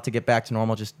it's about to get back to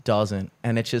normal, it just doesn't.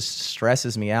 And it just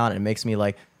stresses me out. And it makes me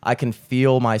like, I can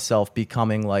feel myself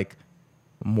becoming like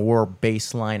more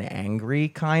baseline angry,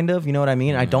 kind of. You know what I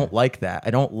mean? I don't like that.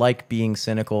 I don't like being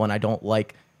cynical, and I don't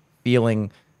like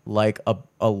feeling like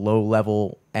a low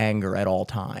level anger at all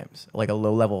times, like a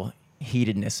low level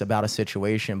heatedness about a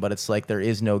situation, but it's like there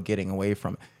is no getting away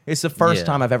from it. It's the first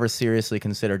time I've ever seriously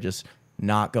considered just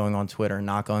not going on Twitter,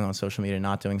 not going on social media,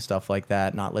 not doing stuff like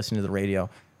that, not listening to the radio.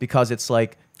 because it's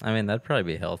like, I mean, that'd probably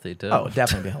be healthy too. oh,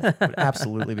 definitely be healthy. Would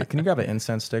absolutely be. Can you grab an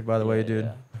incense stick, by the way, dude?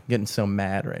 yeah. I'm getting so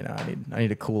mad right now. I need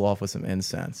to cool off with some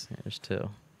incense. Here's two.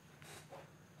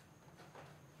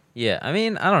 Yeah, I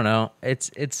mean, I don't know.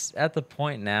 It's at the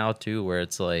point now too where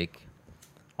it's like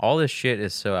all this shit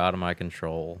is so out of my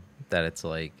control that it's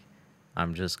like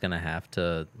I'm just gonna have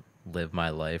to live my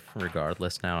life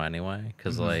regardless now anyway.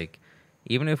 Because like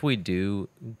even if we do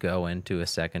go into a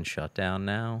second shutdown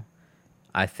now,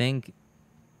 I think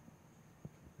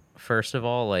first of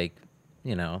all, like,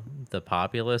 you know, the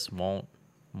populace won't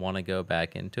want to go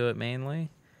back into it mainly,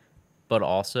 but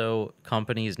also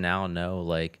companies now know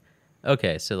like,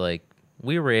 okay, so like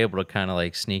we were able to kind of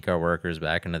like sneak our workers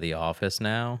back into the office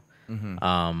now.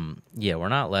 Yeah, we're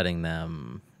not letting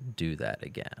them do that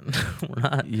again.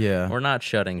 We're not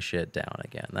shutting shit down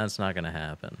again. That's not going to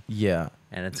happen. Yeah.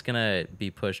 And it's going to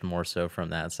be pushed more so from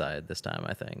that side this time,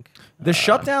 I think. The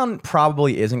shutdown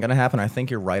probably isn't going to happen. I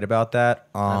think you're right about that.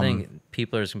 I think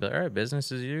people are just going to be like, all right, business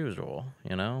as usual,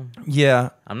 you know?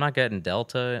 Yeah. I'm not getting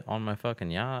Delta on my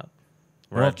fucking yacht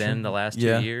where Well, I've been true. the last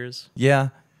Yeah. 2 years. Yeah.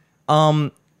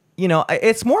 You know,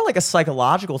 it's more like a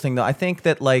psychological thing, though. I think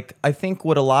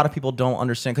what a lot of people don't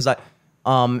understand, because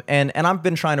and I've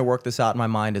been trying to work this out in my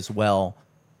mind as well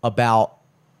about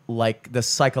like the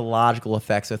psychological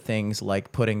effects of things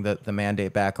like putting the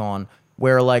mandate back on,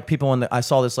 where like people I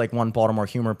saw this like one Baltimore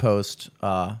humor post,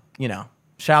 you know,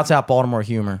 shouts out Baltimore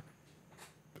humor.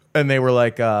 And they were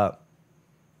like,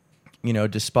 you know,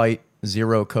 despite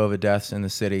 0 COVID deaths in the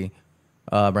city,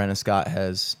 Brandon Scott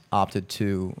has opted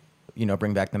to, you know,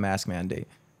 bring back the mask mandate.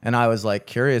 And I was like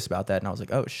curious about that. And I was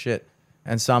like, oh shit.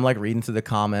 And so I'm like reading through the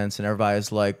comments and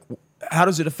everybody's like, how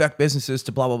does it affect businesses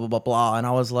to blah, blah, blah, blah, blah. And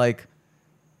I was like,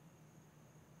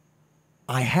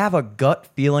 I have a gut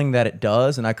feeling that it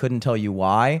does. And I couldn't tell you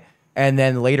why. And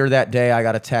then later that day, I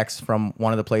got a text from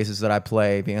one of the places that I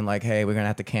play being like, hey, we're going to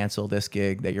have to cancel this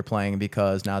gig that you're playing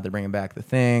because now they're bringing back the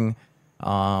thing.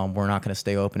 We're not going to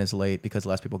stay open as late because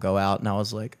less people go out. And I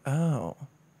was like, oh,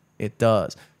 it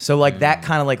does. So like that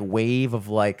kind of like wave of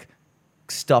like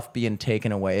stuff being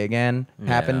taken away again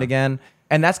happened again.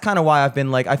 And that's kind of why I've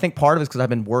been like, I think part of it is because I've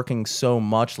been working so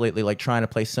much lately, like trying to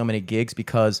play so many gigs,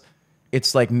 because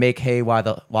it's like make hay while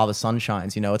the sun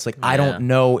shines, you know? It's like, I don't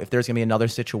know if there's gonna be another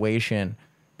situation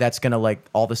that's gonna like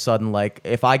all of a sudden, like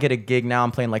if I get a gig now,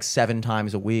 I'm playing like 7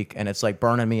 times a week and it's like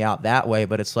burning me out that way.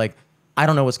 But it's like, I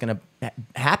don't know what's gonna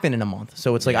happen in a month.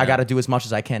 So it's like, I got to do as much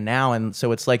as I can now. And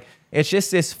so it's like, it's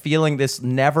just this feeling, this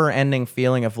never ending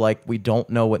feeling of like, we don't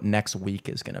know what next week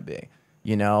is gonna be,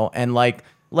 you know? And like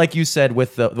you said,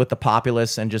 with the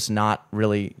populace and just not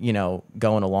really, you know,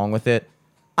 going along with it.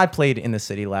 I played in the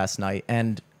city last night,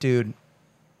 and dude,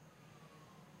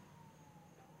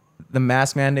 the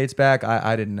mask mandate's back.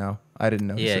 I didn't know. I didn't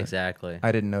notice it. Yeah, exactly.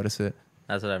 I didn't notice it.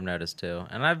 That's what I've noticed too.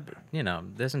 And I've, you know,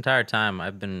 this entire time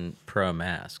I've been pro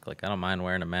mask. Like, I don't mind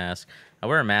wearing a mask. I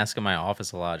wear a mask in my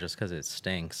office a lot just because it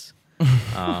stinks.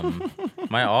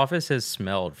 My office has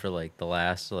smelled for like the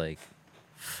last like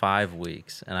 5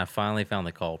 weeks, and I finally found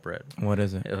the culprit. What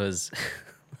is it? It was,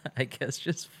 I guess,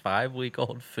 just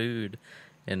 5-week-old food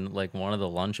in like one of the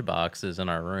lunch boxes in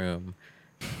our room.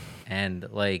 And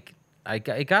like,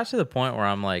 it got to the point where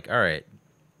I'm like, all right,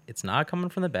 it's not coming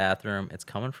from the bathroom. It's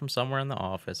coming from somewhere in the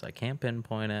office. I can't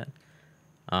pinpoint it.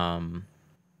 Because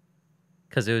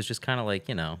it was just kind of like,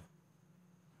 you know,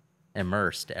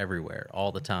 immersed everywhere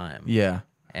all the time. Yeah.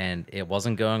 And it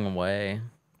wasn't going away.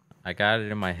 I got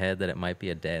it in my head that it might be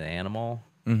a dead animal.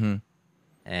 Mm-hmm.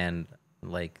 And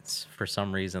like, for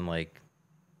some reason, like,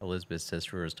 Elizabeth's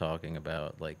sister was talking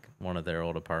about like one of their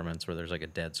old apartments where there's like a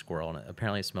dead squirrel, and it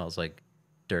apparently smells like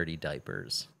dirty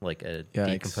diapers. Like a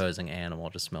decomposing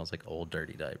animal just smells like old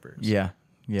dirty diapers. Yeah.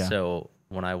 Yeah. So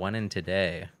when I went in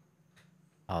today,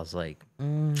 I was like,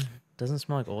 doesn't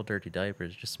smell like old dirty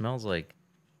diapers. It just smells like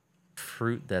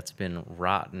fruit that's been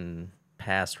rotten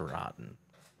past rotten.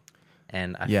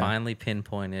 And I finally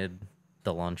pinpointed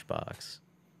the lunchbox.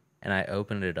 And I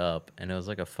opened it up, and it was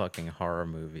like a fucking horror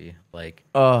movie. Like,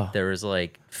 there was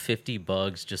like 50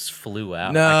 bugs just flew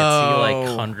out. No. I could see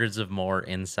like hundreds of more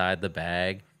inside the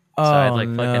bag. So I had like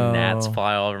fucking gnats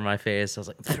fly all over my face. I was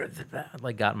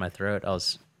like got in my throat. I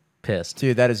was pissed.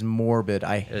 Dude, that is morbid.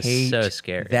 I was hate so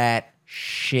scary. that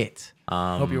shit.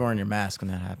 Hope you were wearing your mask when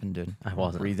that happened, dude. I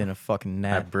wasn't. Breathing a fucking I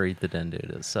gnat. breathed it in,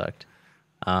 dude. It sucked.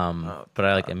 But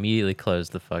I like immediately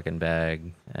closed the fucking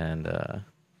bag, and I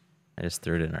just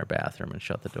threw it in our bathroom and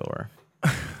shut the door.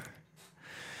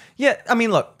 Yeah, I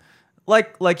mean, look,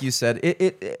 like you said,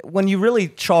 it when you really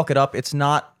chalk it up, it's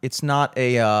not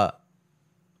a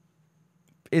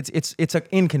it's an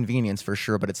inconvenience for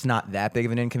sure, but it's not that big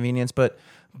of an inconvenience. But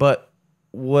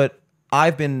what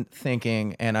I've been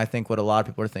thinking, and I think what a lot of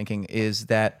people are thinking, is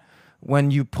that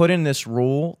when you put in this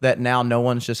rule that now no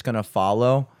one's just going to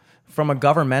follow, from a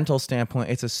governmental standpoint,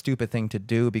 it's a stupid thing to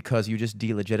do because you just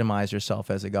delegitimize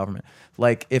yourself as a government.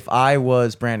 Like if I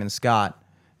was Brandon Scott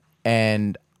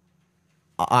and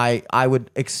I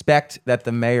would expect that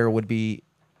the mayor would be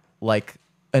like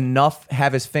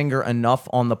have his finger enough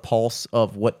on the pulse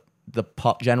of what the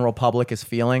general public is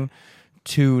feeling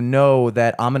to know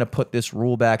that I'm going to put this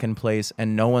rule back in place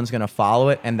and no one's going to follow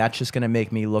it. And that's just going to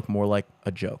make me look more like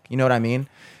a joke. You know what I mean?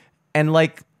 And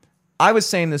like, I was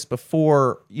saying this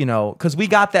before, you know, because we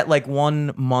got that like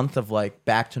 1 month of like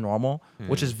back to normal,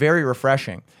 which is very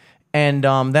refreshing. And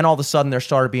then all of a sudden there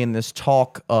started being this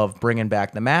talk of bringing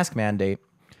back the mask mandate.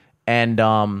 And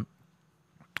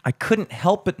I couldn't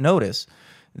help but notice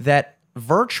that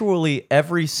virtually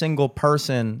every single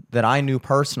person that I knew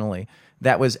personally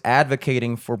that was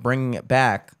advocating for bringing it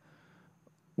back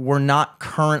were not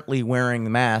currently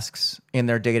wearing masks in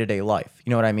their day-to-day life.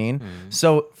 You know what I mean?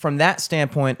 So from that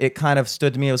standpoint, it kind of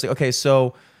stood to me. I was like, okay,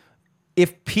 so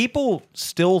if people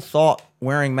still thought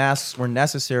wearing masks were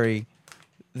necessary,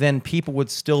 then people would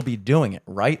still be doing it,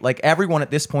 right? Like everyone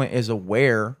at this point is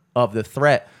aware of the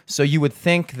threat. So you would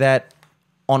think that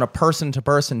on a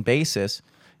person-to-person basis,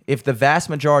 if the vast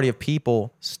majority of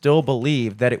people still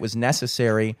believe that it was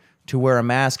necessary to wear a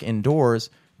mask indoors,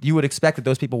 you would expect that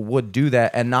those people would do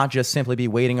that and not just simply be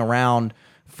waiting around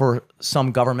for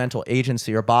some governmental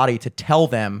agency or body to tell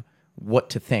them what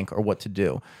to think or what to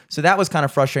do. So that was kind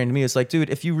of frustrating to me. It's like, dude,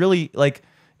 if you really like,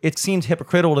 it seems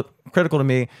critical to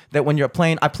me that when you're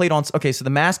playing, I played on, okay, so the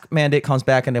mask mandate comes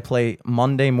back into play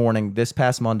Monday morning, this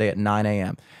past Monday at 9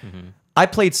 a.m. I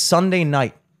played Sunday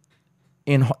night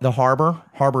in the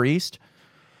Harbor East.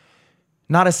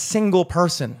 Not a single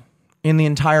person in the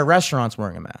entire restaurant's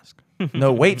wearing a mask.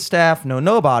 No wait staff, no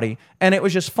nobody. And it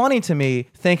was just funny to me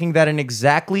thinking that in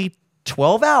exactly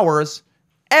 12 hours,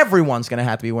 everyone's going to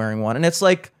have to be wearing one. And it's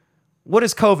like, what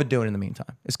is COVID doing in the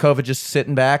meantime? Is COVID just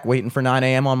sitting back waiting for 9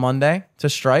 a.m. on Monday to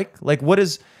strike? Like, what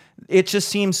is... It just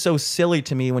seems so silly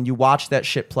to me when you watch that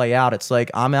shit play out. It's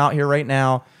like, I'm out here right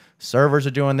now. Servers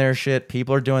are doing their shit.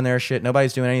 People are doing their shit.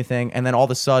 Nobody's doing anything. And then all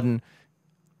of a sudden,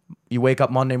 you wake up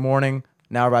Monday morning...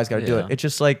 Now everybody's got to do it. It's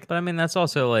just like... But I mean, that's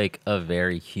also like a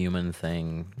very human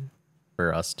thing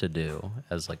for us to do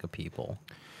as like a people.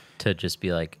 To just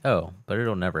be like, oh, but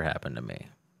it'll never happen to me.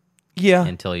 Yeah.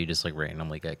 Until you just like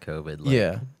randomly get COVID.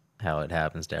 Like how it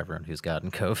happens to everyone who's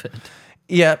gotten COVID.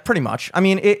 Yeah, pretty much. I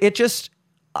mean, it just...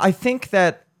 I think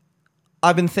that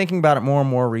I've been thinking about it more and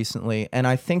more recently. And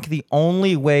I think the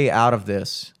only way out of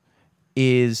this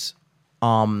is...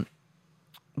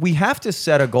 we have to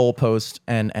set a goalpost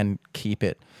and keep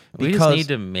it. We just need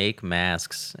to make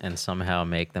masks and somehow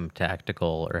make them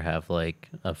tactical or have like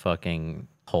a fucking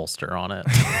holster on it.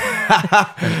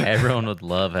 And everyone would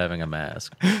love having a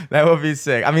mask. That would be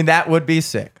sick. I mean, that would be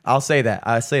sick. I'll say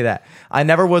that. I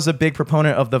never was a big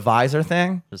proponent of the visor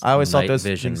thing. Just I always thought night those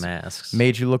vision things masks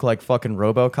made you look like fucking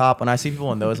RoboCop. When I see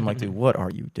people in those, I'm like, dude, what are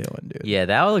you doing, dude? Yeah,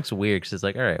 that looks weird because it's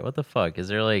like, all right, what the fuck? Is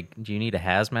there like, do you need a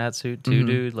hazmat suit too,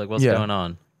 dude? Like, what's going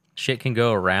on? Shit can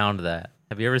go around that.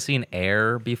 Have you ever seen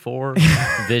air before?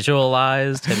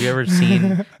 Visualized? Have you ever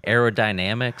seen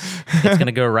aerodynamics? It's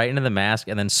gonna go right into the mask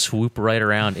and then swoop right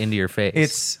around into your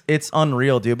face. It's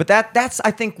unreal, dude. But that's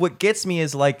I think what gets me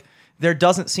is like there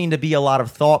doesn't seem to be a lot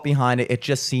of thought behind it. It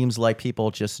just seems like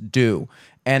people just do.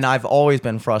 And I've always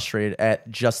been frustrated at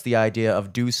just the idea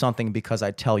of do something because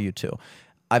I tell you to.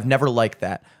 I've never liked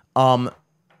that.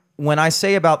 When I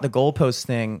say about the goalpost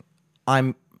thing,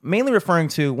 I'm mainly referring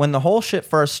to when the whole shit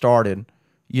first started.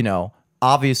 You know,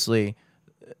 obviously,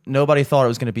 nobody thought it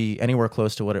was going to be anywhere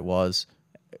close to what it was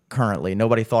currently.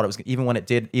 Nobody thought it was, even when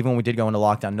we did go into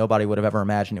lockdown, nobody would have ever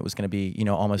imagined it was going to be, you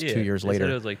know, almost 2 years later. They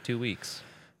said it was like 2 weeks.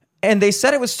 And they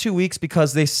said it was 2 weeks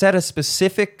because they set a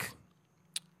specific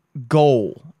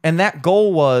goal. And that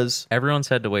goal was... Everyone's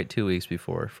had to wait 2 weeks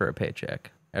before for a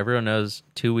paycheck. Everyone knows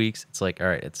 2 weeks. It's like, all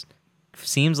right, it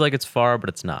seems like it's far, but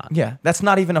it's not. Yeah, that's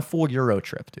not even a full Euro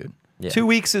trip, dude. Yeah. 2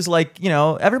 weeks is like, you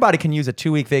know, everybody can use a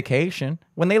 2 week vacation.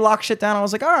 When they lock shit down, I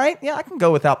was like, all right, yeah, I can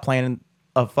go without planning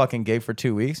a fucking gig for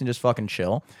 2 weeks and just fucking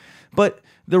chill. But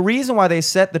the reason why they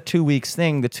set the 2 weeks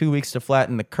thing, the 2 weeks to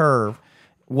flatten the curve,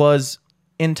 was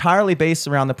entirely based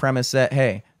around the premise that,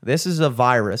 hey, this is a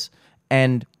virus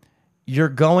and you're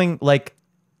going like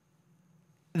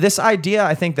this idea,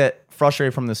 I think that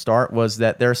frustrated from the start was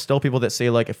that there are still people that say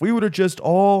like, if we would have just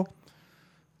all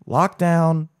locked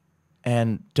down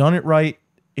and done it right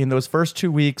in those first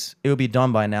 2 weeks, it would be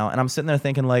done by now. And I'm sitting there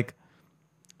thinking like,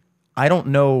 I don't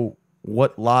know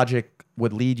what logic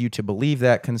would lead you to believe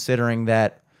that, considering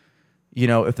that, you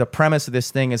know, if the premise of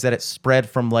this thing is that it spread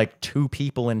from like 2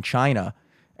 people in China,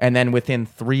 and then within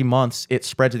 3 months it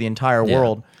spread to the entire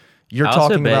world. You're I also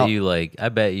talking bet about you I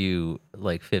bet you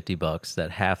like $50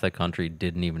 that half the country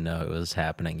didn't even know it was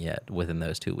happening yet within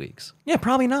those 2 weeks. yeah,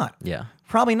 probably not. Yeah.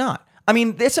 Probably not. I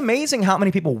mean, it's amazing how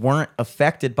many people weren't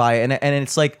affected by it, and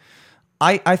it's like,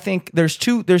 I think there's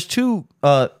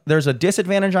a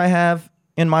disadvantage I have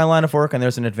in my line of work, and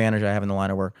there's an advantage I have in the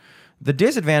line of work. The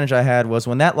disadvantage I had was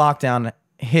when that lockdown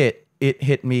hit, it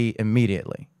hit me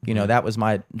immediately. You know, that was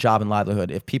my job and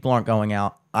livelihood. If people aren't going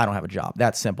out, I don't have a job.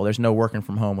 That's simple. There's no working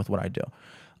from home with what I do.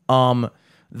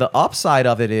 The upside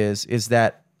of it is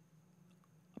that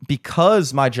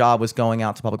because my job was going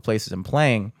out to public places and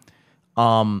playing,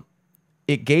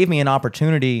 it gave me an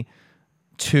opportunity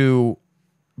to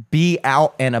be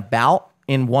out and about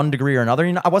in one degree or another.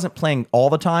 You know, I wasn't playing all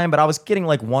the time, but I was getting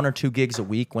like 1 or 2 gigs a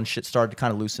week when shit started to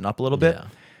kind of loosen up a little bit. Yeah.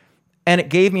 And it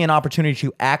gave me an opportunity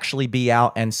to actually be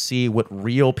out and see what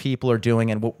real people are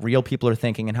doing and what real people are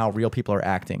thinking and how real people are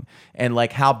acting and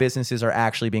like how businesses are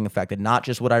actually being affected. Not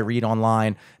just what I read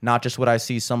online, not just what I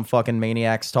see some fucking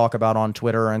maniacs talk about on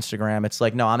Twitter or Instagram. It's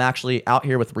like, no, I'm actually out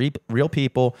here with real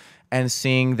people and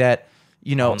seeing that,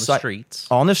 you know, On the streets.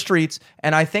 On the streets.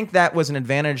 And I think that was an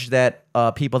advantage that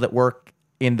people that work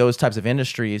in those types of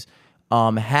industries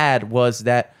had, was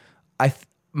that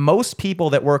most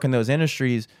people that work in those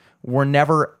industries were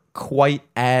never quite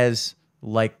as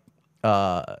like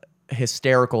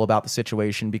hysterical about the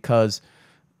situation, because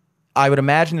I would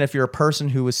imagine that if you're a person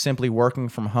who is simply working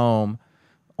from home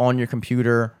on your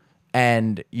computer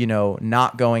and, you know,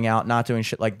 not going out, not doing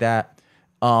shit like that,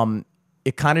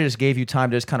 it kind of just gave you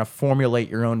time to just kind of formulate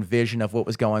your own vision of what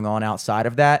was going on outside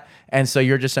of that. And so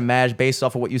you're just imagining, based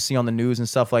off of what you see on the news and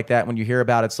stuff like that, when you hear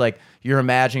about it, it's like you're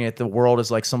imagining it, the world is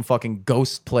like some fucking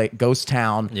ghost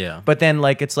town. Yeah. But then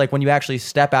like it's like when you actually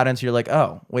step out into, you're like,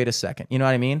 oh, wait a second. You know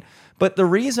what I mean? But the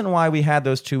reason why we had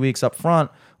those 2 weeks up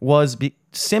front was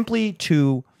simply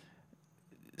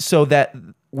so that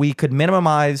we could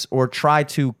minimize or try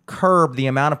to curb the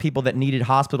amount of people that needed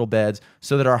hospital beds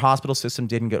so that our hospital system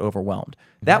didn't get overwhelmed.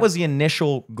 That was the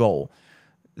initial goal.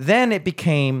 Then it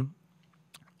became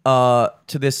to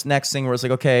this next thing where it's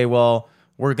like, okay, well,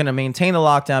 we're going to maintain the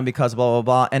lockdown because blah, blah,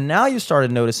 blah. And now you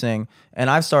started noticing, and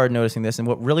I've started noticing this, and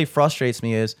what really frustrates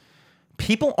me is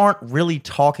people aren't really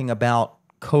talking about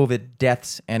COVID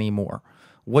deaths anymore.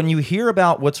 When you hear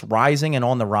about what's rising and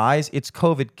on the rise, it's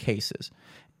COVID cases.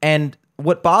 And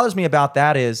what bothers me about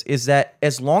that is that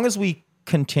as long as we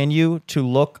continue to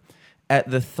look at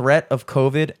the threat of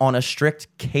COVID on a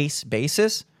strict case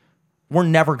basis, we're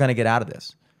never going to get out of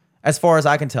this. As far as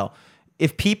I can tell,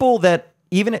 if people that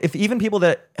even people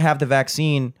that have the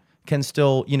vaccine can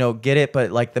still, you know, get it,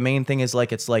 but like the main thing is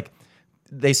like, it's like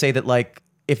they say that like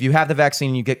if you have the vaccine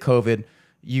and you get COVID,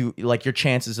 you like your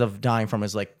chances of dying from it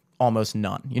is like almost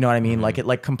none. You know what I mean? Like it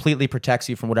like completely protects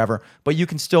you from whatever, but you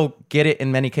can still get it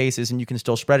in many cases and you can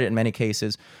still spread it in many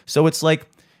cases. So it's like,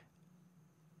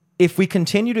 if we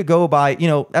continue to go by, you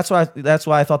know, that's why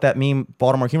I thought that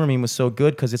Baltimore humor meme was so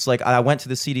good. Cause it's like, I went to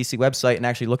the CDC website and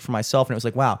actually looked for myself and it was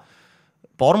like, wow,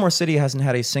 Baltimore City hasn't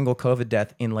had a single COVID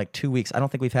death in like 2 weeks. I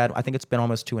think it's been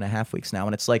almost 2.5 weeks now.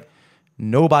 And it's like,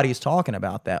 nobody's talking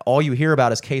about that. All you hear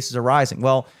about is cases are rising.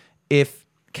 Well, if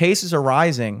cases are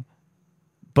rising,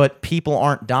 but people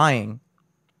aren't dying,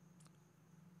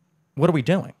 what are we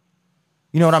doing?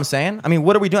 You know what I'm saying? I mean,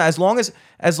 what are we doing? As long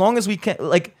as we can,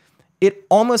 like, it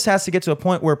almost has to get to a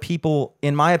point where people,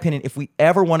 in my opinion, if we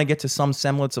ever want to get to some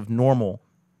semblance of normal,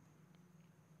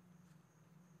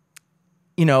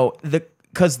 you know,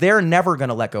 because they're never going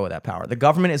to let go of that power. The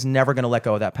government is never going to let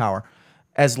go of that power.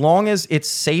 As long as it's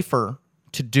safer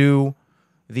to do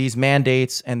these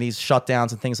mandates and these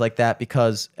shutdowns and things like that,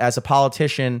 because as a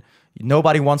politician,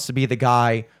 nobody wants to be the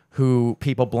guy who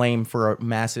people blame for a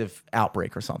massive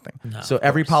outbreak or something. No, so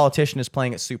every politician is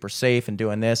playing it super safe and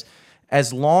doing this.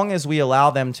 As long as we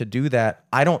allow them to do that,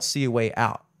 I don't see a way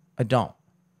out. I don't,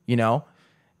 you know?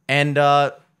 And,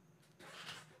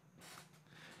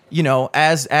 you know,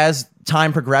 as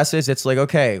time progresses, it's like,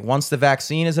 okay, once the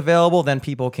vaccine is available, then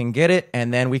people can get it,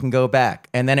 and then we can go back.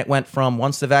 And then it went from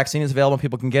once the vaccine is available,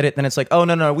 people can get it. Then it's like, oh,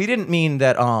 no, we didn't mean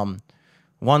that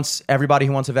once everybody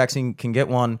who wants a vaccine can get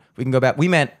one, we can go back. We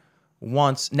meant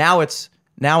once. Now it's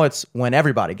when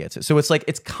everybody gets it. So it's like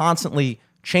it's constantly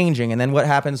changing. And then what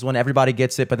happens when everybody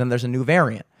gets it, but then there's a new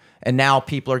variant. And now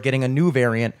people are getting a new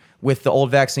variant with the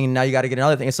old vaccine. Now you got to get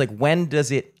another thing. It's like, when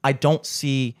does it, I don't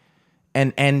see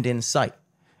an end in sight.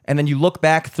 And then you look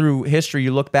back through history,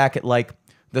 you look back at like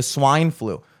the swine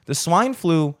flu. The swine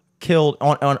flu killed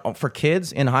for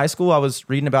kids in high school. I was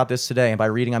reading about this today, and by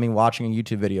reading I mean watching a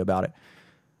YouTube video about it.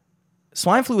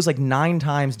 Swine flu was like 9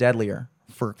 times deadlier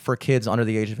for kids under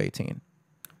the age of 18.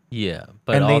 Yeah,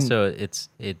 but And also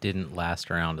it didn't last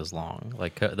around as long.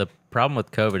 Like the problem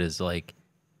with COVID is like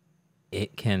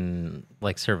it can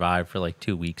like survive for like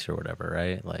 2 weeks or whatever,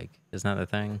 right? Like, isn't that the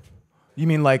thing? You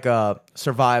mean like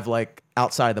survive like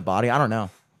outside the body? I don't know.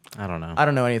 I don't know. I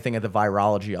don't know anything of the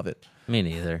virology of it. Me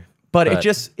neither. But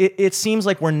it seems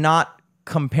like we're not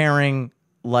comparing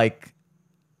like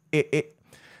it.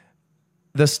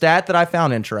 The stat that I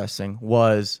found interesting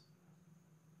was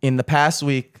in the past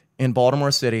week in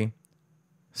Baltimore City,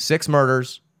 6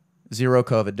 murders, 0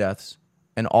 COVID deaths.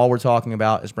 And all we're talking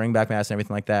about is bring back masks and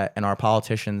everything like that. And our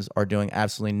politicians are doing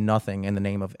absolutely nothing in the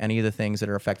name of any of the things that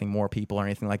are affecting more people or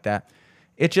anything like that.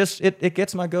 It just, it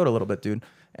gets my goat a little bit, dude.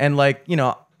 And like, you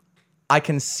know, I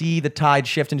can see the tide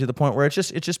shifting to the point where it's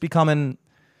just becoming,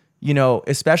 you know,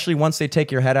 especially once they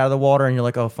take your head out of the water and you're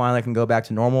like, oh, finally I can go back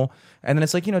to normal. And then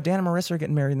it's like, you know, Dan and Marissa are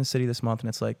getting married in the city this month. And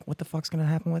it's like, what the fuck's going to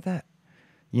happen with that?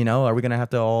 You know, are we going to have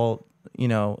to all, you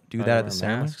know, do that at the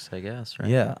ceremony? Masks, I guess, right?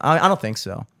 Yeah, I don't think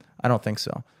so. I don't think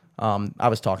so. I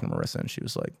was talking to Marissa and she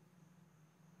was like,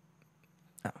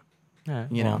 All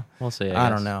right, you know, we'll see. I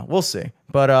don't know. We'll see.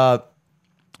 But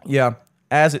yeah,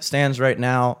 as it stands right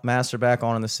now, masks are back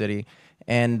on in the city.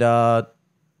 And I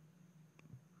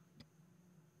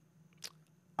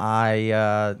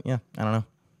don't know.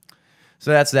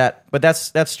 So that's that. But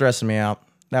that's stressing me out.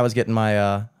 That was getting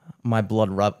my my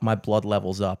blood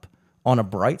levels up. On a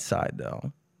bright side,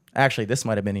 though, actually, this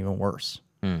might have been even worse.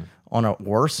 On a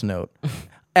worse note,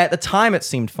 at the time it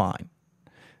seemed fine,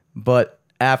 but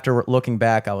after looking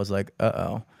back, I was like,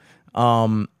 I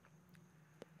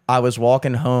was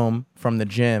walking home from the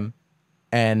gym,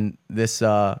 and these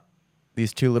 2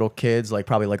 little kids, like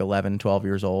probably like 11, 12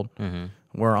 years old,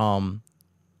 were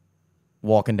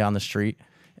walking down the street,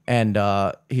 and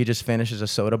he just finishes a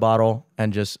soda bottle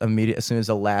and just immediately, as soon as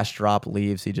the last drop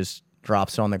leaves, he just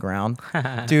drops it on the ground.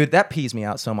 Dude, that pees me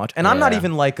out so much. And I'm not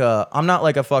even like I'm not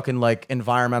like a fucking like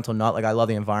environmental nut. Like I love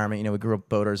the environment. You know, we grew up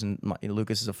boaters, and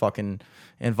Lucas is a fucking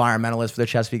environmentalist for the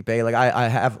Chesapeake Bay. Like I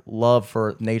have love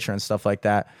for nature and stuff like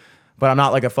that. But I'm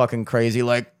not like a fucking crazy,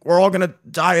 like, we're all going to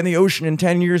die in the ocean in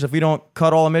 10 years if we don't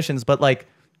cut all emissions. But like,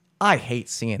 I hate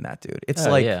seeing that, dude. It's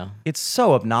it's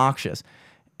so obnoxious.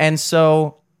 And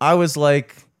so I was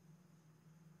like,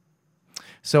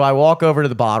 so I walk over to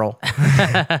the bottle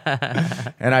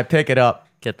and I pick it up.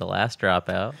 Get the last drop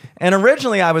out. And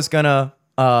originally I was going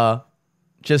to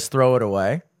just throw it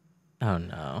away. Oh,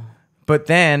 no. But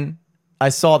then I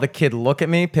saw the kid look at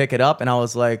me, pick it up, and I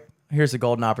was like, here's a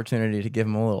golden opportunity to give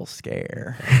him a little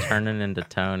scare. Turning into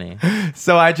Tony.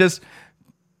 So I just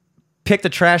picked a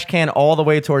trash can all the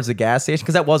way towards the gas station,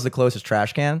 because that was the closest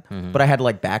trash can, but I had to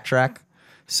like backtrack.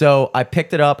 So I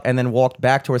picked it up and then walked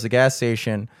back towards the gas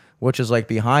station, which is like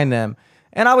behind them.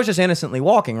 And I was just innocently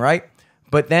walking, right?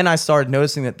 But then I started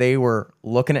noticing that they were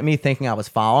looking at me thinking I was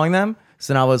following them.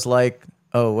 So then I was like,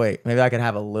 oh, wait, maybe I could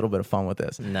have a little bit of fun with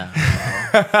this. No.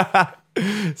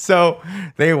 So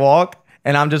they walk,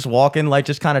 and I'm just walking, like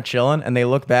just kind of chilling. And they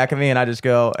look back at me, and I just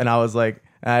go, and I was like,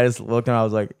 I just looked, and I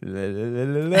was like, and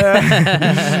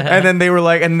then they were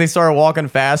like, and they started walking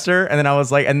faster. And then I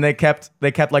was like, and they kept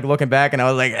like looking back, and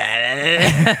I was like,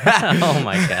 Oh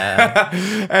my God.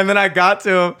 and then I got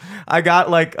to him. I got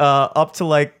like up to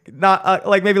like not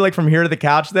like maybe like from here to the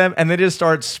couch them, and they just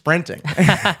started sprinting. And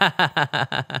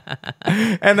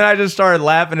then I just started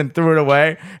laughing and threw it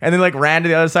away, and then like ran to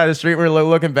the other side of the street. We were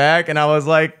looking back, and I was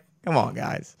like, come on,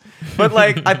 guys. But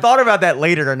like I thought about that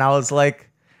later, and I was like,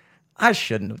 I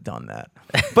shouldn't have done that.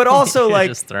 But also like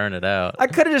just throwing it out. I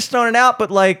could have just thrown it out,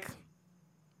 but like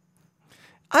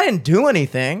I didn't do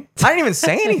anything. I didn't even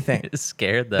say anything. Just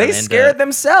scared them. They scared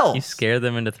themselves. You scared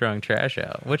them into throwing trash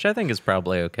out, which I think is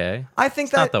probably okay. I think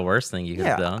It's not the worst thing you could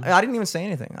have done. I didn't even say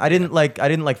anything. I didn't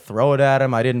like throw it at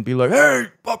him. I didn't be like, hey,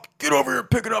 fuck, get over here,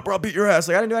 pick it up, or I'll beat your ass.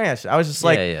 Like I didn't do any of that shit. I was just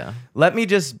like, let me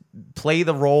just play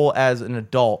the role as an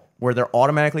adult where they're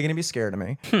automatically gonna be scared of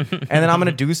me. And then I'm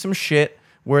gonna do some shit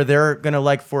where they're gonna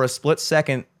like for a split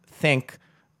second think,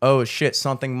 oh shit,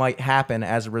 something might happen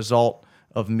as a result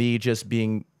of me just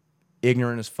being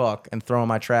ignorant as fuck and throwing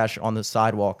my trash on the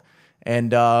sidewalk. And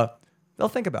they'll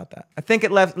think about that. I think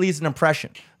it leaves an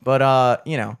impression. But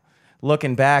you know,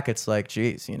 looking back, it's like,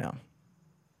 geez, you know,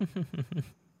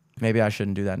 maybe I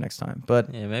shouldn't do that next time.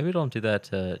 But yeah, maybe don't do that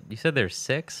to, you said they're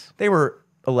 6? They were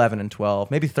 11 and 12,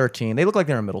 maybe 13. They look like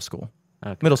they're in middle school.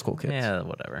 Okay. Middle school kids. Yeah,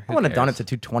 whatever. I wouldn't have done it to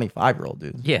two 25-year-old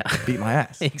dudes. Yeah. Beat my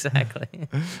ass. Exactly.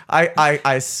 I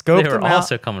scoped They were them out.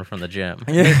 also coming from the gym.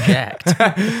 They're jacked.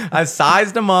 I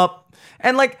sized them up,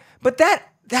 and like, but that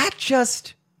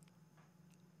just,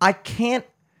 I can't.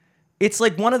 It's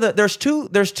like one of the there's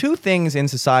two things in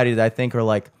society that I think are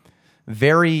like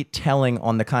very telling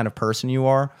on the kind of person you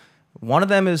are. One of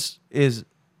them is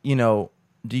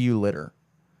do you litter,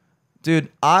 dude?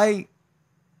 I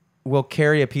will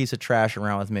carry a piece of trash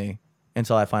around with me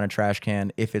until I find a trash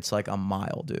can if it's like a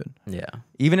mile, dude. Yeah.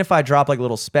 Even if I drop like a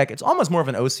little speck, it's almost more of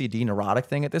an OCD neurotic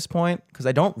thing at this point because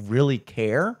I don't really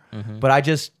care, but I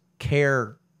just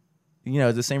care.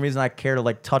 It's the same reason I care to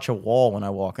like touch a wall when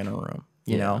I walk in a room.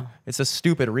 You know, it's a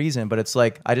stupid reason, but it's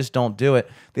like I just don't do it.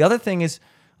 The other thing is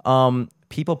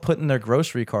people putting their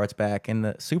grocery carts back in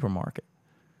the supermarket.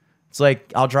 It's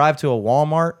like I'll drive to a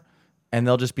Walmart and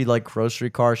they'll just be like grocery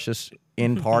carts just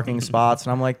in parking spots,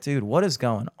 and I'm like, dude, what is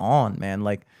going on, man?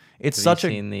 Like, it's Have such you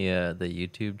a seen the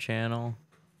YouTube channel?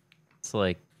 It's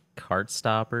like Cart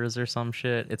Stoppers or some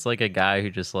shit. It's like a guy who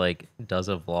just like does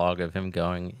a vlog of him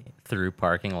going through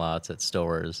parking lots at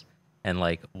stores and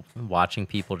like watching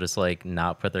people just like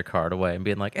not put their cart away and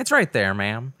being like, "It's right there,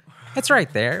 ma'am. It's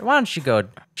right there. Why don't you go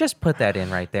just put that in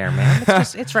right there, ma'am?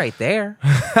 It's right there."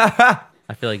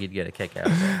 I feel like you'd get a kick out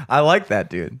of it. I like that,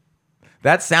 dude.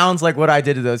 That sounds like what I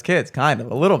did to those kids, kind of,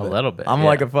 a little bit. A little bit. I'm yeah.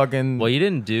 like a fucking Well, you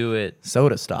didn't do it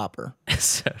soda stopper.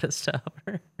 soda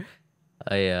stopper.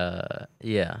 A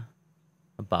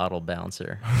bottle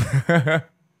bouncer.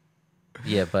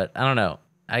 Yeah, but I don't know.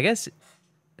 I guess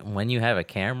when you have a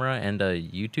camera and a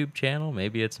YouTube channel,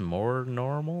 maybe it's more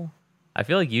normal. I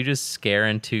feel like you just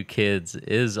scaring two kids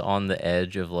is on the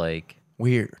edge of like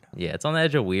Weird. yeah, it's on the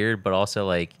edge of weird, but also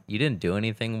like you didn't do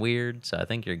anything weird, so I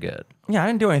think you're good. Yeah, I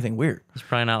didn't do anything weird. It's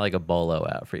probably not like a bolo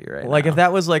out for you right Like now. if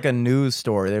that was like a news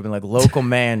story, they'd been like, local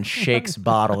man shakes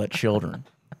bottle at children.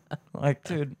 Like,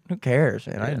 dude, who cares,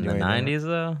 man? I didn't in do the anything. 90s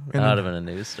though, that would have been a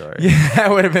news story. Yeah,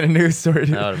 that would have been a news story.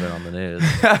 Dude. That would have been on the news.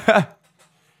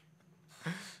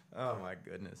 Oh my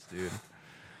goodness, dude.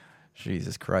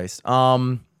 Jesus Christ.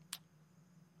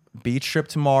 Beach trip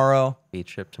tomorrow.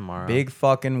 Beach trip tomorrow. Big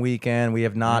fucking weekend. We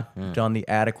have not done the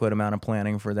adequate amount of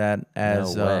planning for that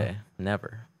as no way.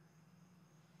 Never.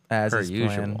 as Per is usual.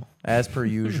 planned. As per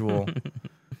usual.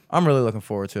 I'm really looking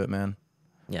forward to it, man.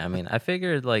 Yeah, I mean, I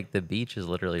figured like the beach is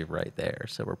literally right there,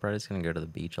 so we're probably just gonna go to the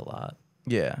beach a lot.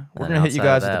 Yeah. We're And gonna hit you outside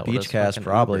guys of with that, the we'll beach just cast fucking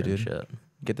probably, Uber and dude. shit.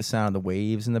 Get the sound of the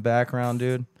waves in the background,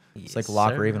 dude. It's like Yes,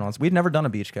 Loch sir. Raven on. We've never done a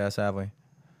beach cast, have we?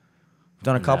 We've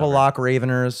done a couple Never. Loch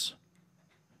Raveners,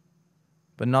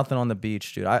 but nothing on the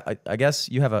beach, dude. I guess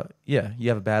you have a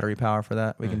battery power for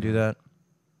that. We can do that.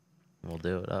 We'll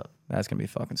do it up. That's gonna be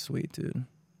fucking sweet, dude.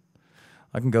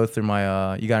 I can go through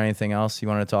my. You got anything else you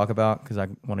wanted to talk about? Because I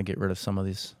want to get rid of some of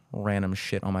these random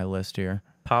shit on my list here.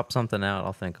 Pop something out.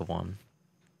 I'll think of one.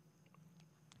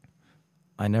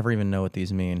 I never even know what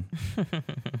these mean.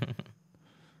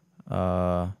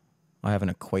 I have an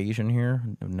equation here.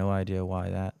 I have no idea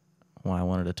why I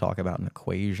wanted to talk about an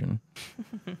equation.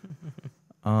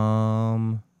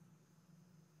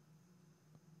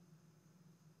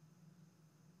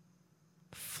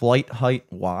 Flight height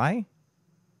Y?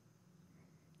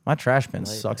 My trash bin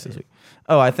Flight sucks this height. week.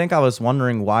 Oh, I think I was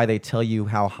wondering why they tell you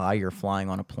how high you're flying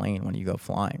on a plane when you go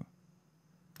flying.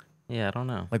 Yeah, I don't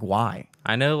know. Like, why?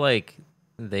 I know like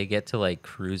they get to like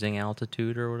cruising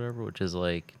altitude or whatever, which is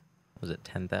like, was it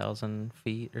 10,000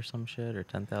 feet or some shit, or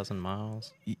 10,000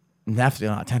 miles? Definitely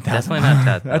not 10,000. Definitely not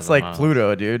 10,000 That's like miles.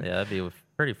 Pluto, dude. Yeah, that'd be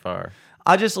pretty far.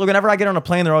 I just, whenever I get on a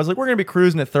plane, they're always like, we're going to be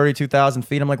cruising at 32,000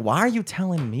 feet. I'm like, why are you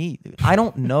telling me, dude? I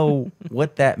don't know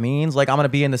what that means. Like, I'm going to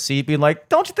be in the seat being like,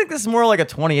 don't you think this is more like a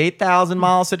 28,000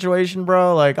 mile situation,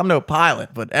 bro? Like, I'm no pilot,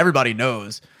 but everybody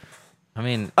knows. I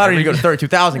mean, I don't need to go to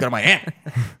 32,000 to go to Miami.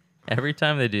 every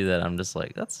time they do that, I'm just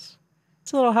like, it's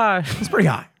a little high. It's pretty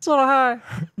high. It's a little high.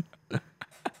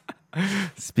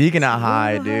 Speaking of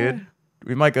high, dude,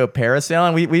 we might go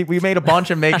parasailing. We made a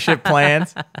bunch of makeshift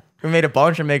plans. We made a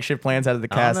bunch of makeshift plans out of the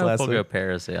I don't cast know if last we'll week. go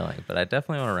parasailing, but I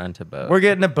definitely want to rent a boat. We're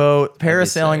getting a boat. be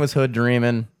Parasailing sick. was hood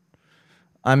dreaming.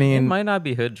 I It mean, might not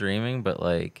be hood dreaming, but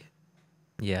like,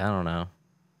 yeah, I don't know.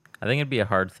 I think it'd be a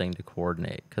hard thing to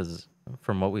coordinate because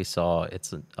from what we saw,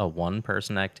 it's a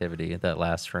one-person activity that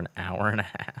lasts for an hour and a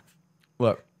half.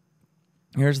 look,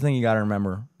 here's the thing you got to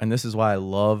remember, and this is why I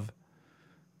love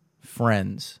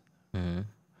Friends. Mhm.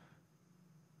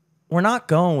 We're not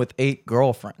going with 8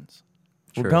 girlfriends.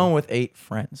 We're True. going with 8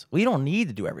 friends. We don't need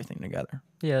to do everything together.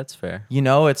 Yeah, that's fair. You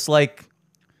know, it's like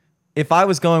if I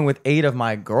was going with 8 of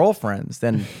my girlfriends,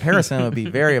 then parasailing would be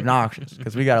very obnoxious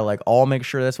because we gotta like all make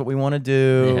sure that's what we want to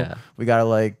do. Yeah. We gotta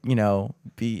like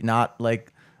be not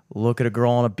like look at a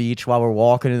girl on a beach while we're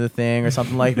walking to the thing or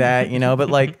something like that, But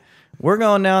like we're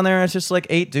going down there, and it's just like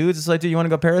 8 dudes. It's like, dude, you want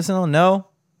to go parasailing? No.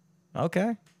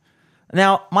 Okay.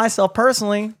 Now myself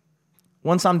personally,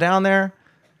 once I'm down there,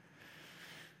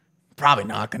 probably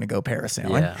not going to go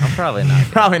parasailing. Yeah, I'm probably not.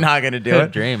 Probably not going to do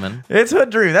it. Dreaming. It's hood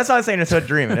dreaming. That's not saying it's hood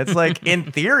dreaming. It's like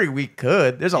in theory we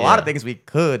could. There's a lot of Yeah. things we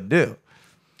could do.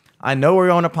 I know we're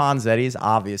going to Ponzetti's,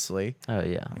 obviously. Oh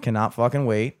yeah. I cannot fucking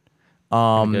wait.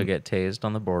 Go get tased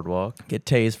on the boardwalk. Get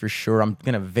tased for sure. I'm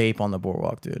gonna vape on the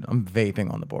boardwalk, dude. I'm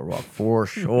vaping on the boardwalk for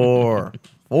sure.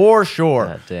 For sure.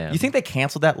 God damn. You think they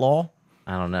canceled that law?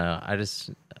 I don't know.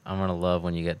 I'm gonna love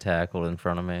when you get tackled in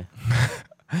front of me.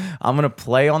 I'm gonna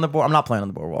play on the board. I'm not playing on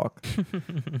the boardwalk.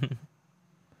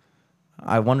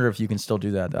 I wonder if you can still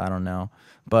do that. I don't know.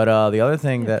 But the other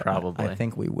thing that probably. I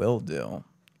think we will do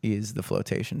is the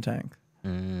flotation tank.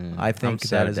 I think I'm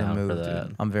so that is a down for move, that.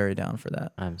 dude. I'm very down for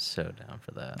that. I'm so down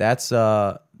for that. That's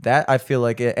that I feel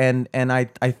like it, and I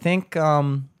think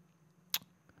I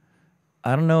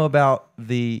don't know about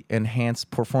the enhanced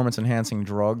performance enhancing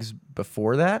drugs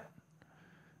before that,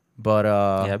 but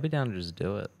yeah, I'd be down to just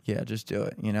do it. yeah, just do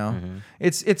it.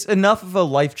 It's enough of a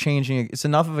life changing. It's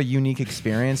enough of a unique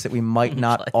experience that we might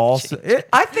not also.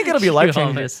 I think it'll be life You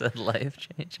changing. almost said life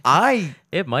changing.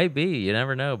 It might be. You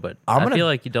never know, but I'm I gonna- feel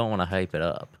like you don't want to hype it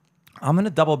up. I'm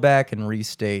gonna double back and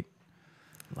restate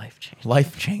Life changing.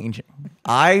 life changing.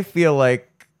 I feel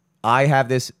like I have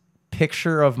this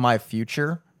picture of my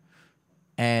future,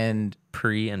 and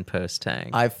Pre and post tank.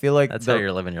 I feel like That's how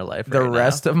you're living your life. the right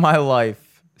rest now. of my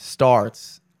life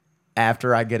starts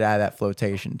after I get out of that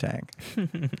flotation tank.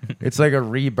 It's like a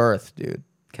rebirth, dude.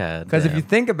 God Because if damn. you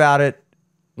think about it,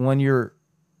 when your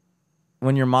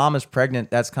mom is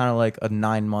pregnant, that's kind of like a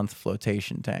 9-month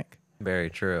flotation tank. Very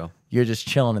true. You're just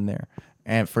chilling in there,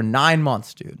 and for 9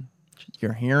 months, dude,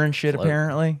 you're hearing shit. Float.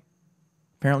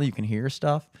 Apparently you can hear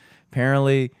stuff.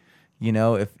 Apparently,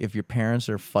 if your parents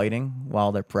are fighting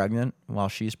while they're pregnant, while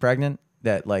she's pregnant,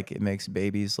 that like it makes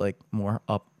babies like more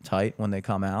uptight when they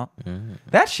come out.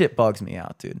 That shit bugs me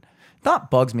out, dude. Not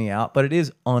bugs me out, but it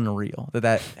is unreal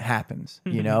that happens.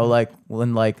 Like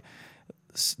when like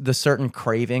the certain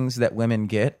cravings that women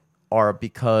get are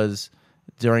because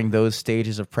during those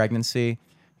stages of pregnancy,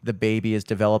 the baby is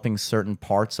developing certain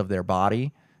parts of their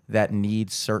body that need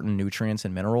certain nutrients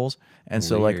and minerals. And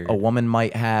so like a Weird. woman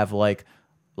might have like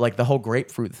the whole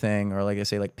grapefruit thing, or like I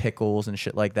say, like pickles and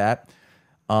shit like that.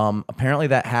 Apparently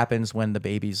that happens when the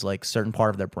baby's like certain part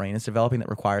of their brain is developing that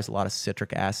requires a lot of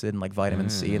citric acid and like vitamin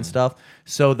C and stuff.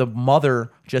 So the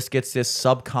mother just gets this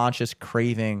subconscious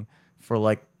craving for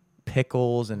like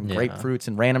pickles and Yeah. grapefruits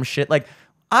and random shit. Like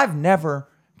I've never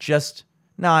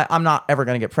I'm not ever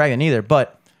going to get pregnant either,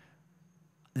 but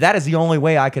that is the only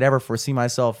way I could ever foresee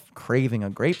myself craving a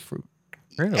grapefruit.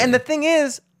 Really? And the thing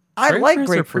is, I like Grapefruits are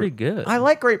grapefruit. pretty good. I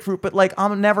like grapefruit, but like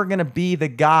I'm never gonna be the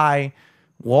guy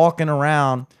walking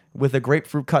around with a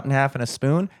grapefruit cut in half and a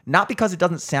spoon. Not because it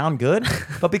doesn't sound good,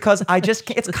 but because I just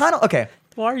can't. It's kind of okay,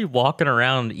 Why are you walking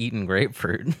around eating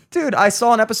grapefruit? dude. I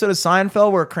saw an episode of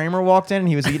Seinfeld where Kramer walked in and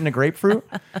he was eating a grapefruit,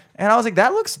 and I was like,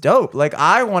 that looks dope. Like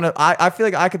I feel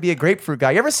like I could be a grapefruit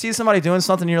guy. You ever see somebody doing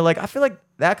something and you're like, I feel like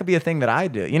that could be a thing that I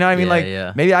do. You know what I mean? Yeah, Like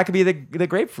yeah. maybe I could be the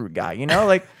grapefruit guy.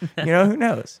 Like who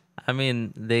knows? I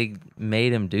mean, they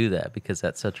made him do that because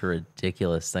that's such a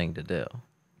ridiculous thing to do.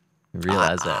 You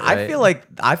realize that, right?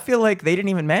 I feel like they didn't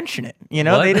even mention it. They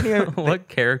didn't even What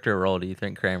character role do you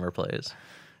think Kramer plays?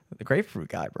 the grapefruit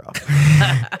guy, bro.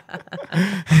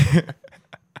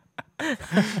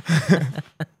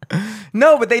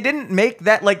 No, but they didn't make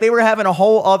that like they were having a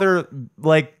whole other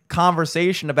like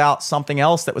conversation about something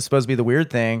else that was supposed to be the weird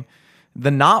thing.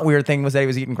 The not weird thing was that he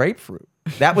was eating grapefruit.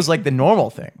 That was like the normal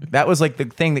thing. That was like the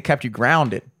thing that kept you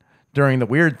grounded during the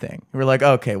weird thing. We were like,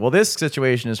 okay, well, this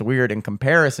situation is weird in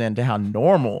comparison to how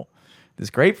normal this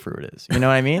grapefruit is. You know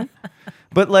what I mean?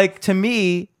 But like to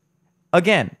me,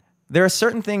 again, there are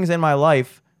certain things in my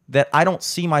life that I don't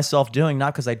see myself doing,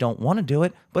 not because I don't want to do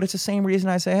it, but it's the same reason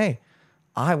I say, hey,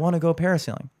 I want to go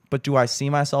parasailing. But do I see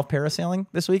myself parasailing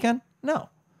this weekend? No.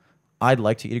 I'd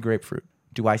like to eat a grapefruit.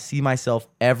 Do I see myself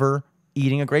ever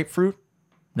eating a grapefruit?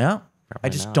 No. I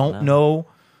just not, don't no. know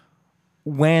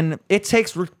when it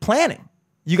takes planning.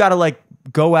 You got to like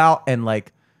go out and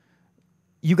like,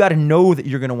 you got to know that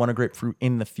you're going to want a grapefruit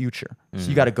in the future. So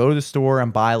you got to go to the store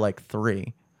and buy like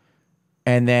 3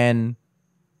 and then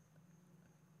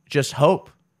just hope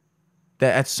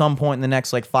that at some point in the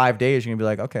next like 5 days, you're going to be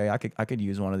like, okay, I could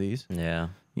use one of these, Yeah.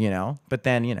 but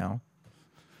then,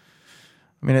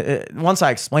 I mean, once I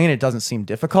explain it, it doesn't seem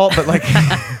difficult, but like,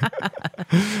 I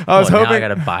was Now I hoping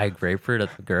gotta buy grapefruit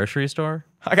at the grocery store.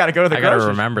 I gotta go to the I gotta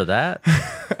grocery. remember that.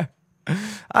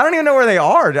 I don't even know where they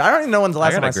are. I don't even know when's the I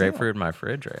last time got I a seen them. grapefruit in my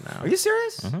fridge right now. Are you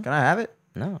serious? Can I have it?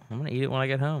 No, I'm gonna eat it when I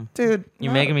get home. Dude,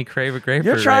 You're no. making me crave a grapefruit.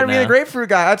 You're trying right to be now. the grapefruit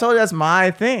guy. I told you that's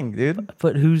my thing, dude.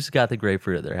 But who's got the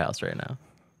grapefruit at their house right now?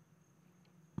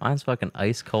 Mine's fucking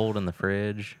ice cold in the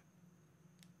fridge.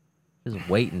 Just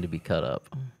waiting to be cut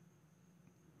up.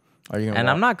 Are you gonna And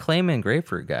walk- I'm not claiming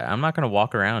grapefruit guy. I'm not gonna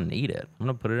walk around and eat it. I'm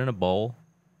gonna put it in a bowl.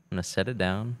 I'm gonna set it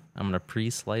down. I'm gonna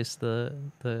pre-slice the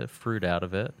fruit out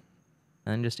of it,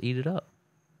 and then just eat it up.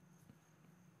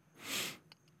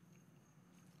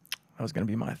 That was gonna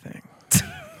be my thing.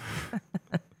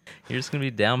 You're just gonna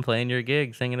be downplaying your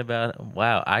gig, thinking about,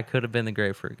 wow, I could have been the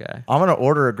grapefruit guy. I'm gonna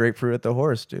order a grapefruit at the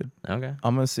horse, dude. Okay.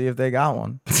 I'm gonna see if they got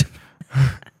one.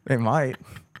 They might.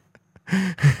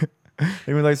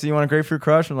 They were like, "So you want a grapefruit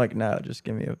crush?" I'm like, "No, just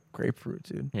give me a grapefruit,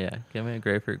 dude." Yeah, give me a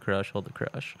grapefruit crush. Hold the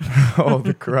crush. Oh,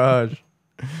 the crush.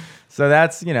 So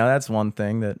that's one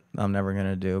thing that I'm never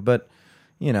gonna do. But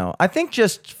I think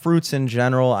just fruits in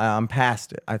general, I'm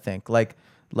past it. I think like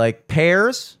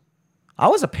pears. I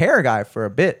was a pear guy for a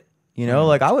bit.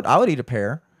 Like I would eat a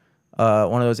pear.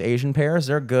 One of those Asian pears,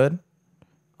 they're good.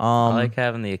 I like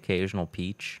having the occasional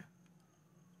peach.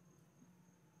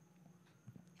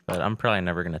 But I'm probably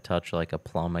never gonna touch like a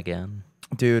plum again.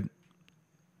 Dude,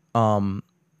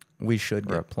 we should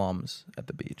get plums at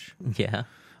the beach. Yeah.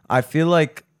 I feel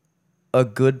like a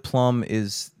good plum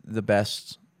is the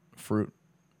best fruit.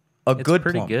 It's good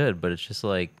pretty plum. good, but it's just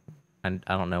like I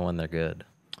don't know when they're good.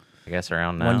 I guess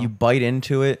around now. When you bite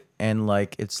into it and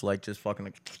like it's like just fucking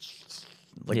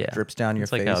like drips down your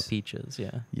it's face. like how a peach is,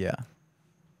 yeah. Yeah.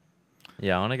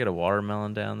 Yeah, I want to get a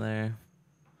watermelon down there.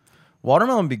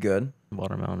 Watermelon would be good.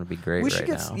 Watermelon would be great We should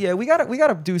right get now. yeah, we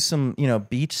gotta do some,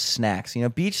 beach snacks.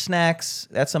 Beach snacks,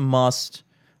 that's a must.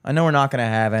 I know we're not gonna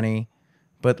have any,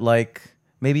 but like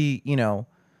maybe,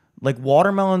 like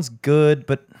watermelon's good,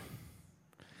 but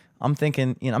I'm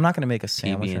thinking, I'm not gonna make a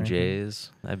sandwich. PB and J's,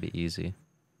 that'd be easy.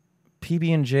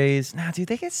 PB and J's, nah, dude,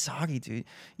 they get soggy, dude.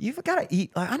 You've got to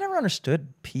eat. Like, I never understood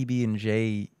PB and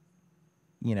J.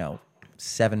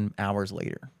 7 hours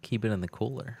later. Keep it in the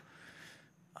cooler.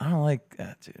 I don't like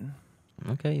that, dude.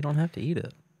 Okay, you don't have to eat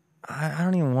it. I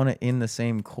don't even want it in the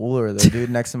same cooler though,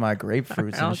 dude. Next to my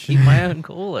grapefruits I'll and shit. keep my own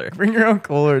cooler. Bring your own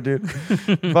cooler, dude.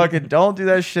 Fucking don't do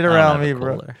that shit I don't around have me, a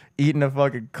bro. cooler. Eating a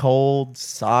fucking cold,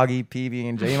 soggy PB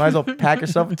and J. You might as well pack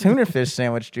yourself a tuna fish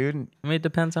sandwich, dude. I mean, it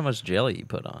depends how much jelly you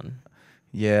put on.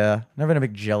 Yeah, never been a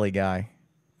big jelly guy.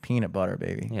 Peanut butter,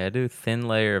 baby. Yeah, I do thin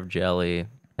layer of jelly,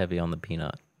 heavy on the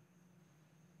peanut.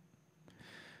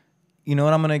 You know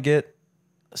what I'm gonna get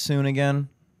soon again?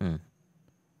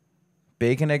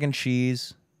 Bacon, egg, and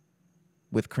cheese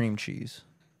with cream cheese.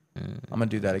 I'm gonna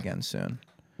do that again soon.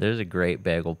 There's a great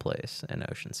bagel place in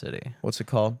Ocean City. What's it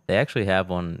called? They actually have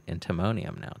one in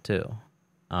Timonium now too.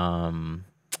 I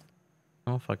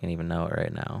don't fucking even know it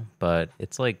right now, but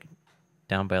it's like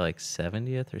down by like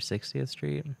 70th or 60th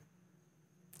Street.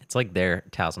 It's like their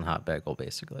Towson Hot Bagel,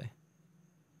 basically.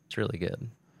 It's really good.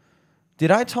 Did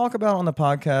I talk about on the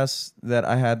podcast that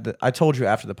I had? I told you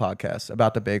after the podcast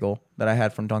about the bagel that I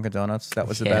had from Dunkin' Donuts. That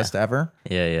was the Yeah. best ever.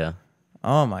 Yeah.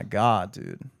 Oh my god,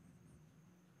 dude.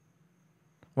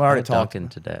 Well, I I already had talked. Dunkin'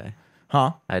 today.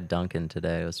 Huh? I had Dunkin'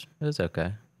 today. It was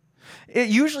okay.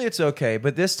 Usually it's okay,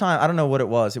 but this time I don't know what it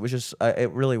was. It was just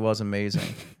it really was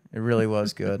amazing. It really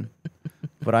was good.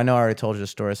 But I know I already told you the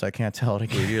story, so I can't tell it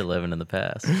again. Dude, you're living in the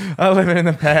past. I'm living in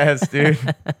the past, dude.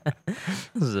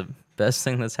 This is the best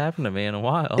thing that's happened to me in a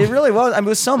while. It really was. I mean, it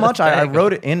was so much. I Dang.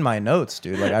 wrote it in my notes,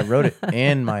 dude. Like I wrote it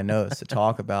in my notes to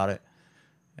talk about it,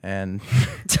 and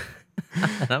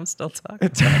And I'm still talking.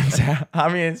 it turns out. I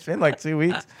mean, it's been like 2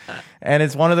 weeks, and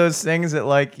it's one of those things that,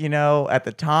 like, at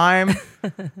the time,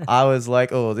 I was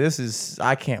like, "Oh,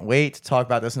 I can't wait to talk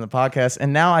about this in the podcast,"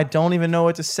 and now I don't even know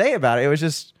what to say about it. It was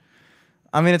just.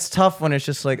 I mean, it's tough when it's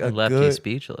just like It left you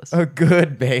speechless. a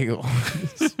good bagel.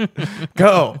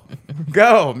 Go,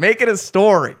 make it a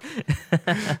story.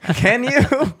 Can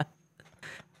you?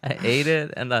 I ate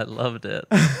it and I loved it.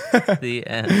 The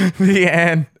end. The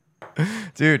end,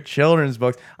 dude. Children's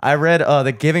books. I read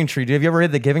The Giving Tree. Have you ever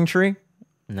read The Giving Tree?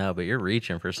 No, but you're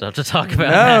reaching for stuff to talk about.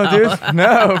 No, now. dude.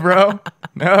 No, bro.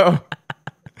 No.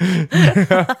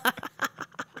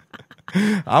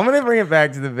 I'm gonna bring it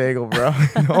back to the bagel, bro.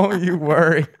 Don't you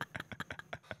worry.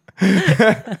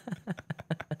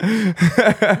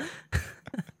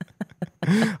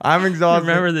 I'm exhausted.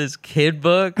 Remember this kid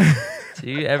book Do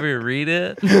you ever read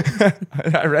it?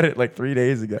 I read it like 3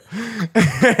 days ago.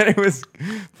 And it was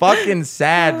fucking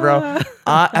sad, bro.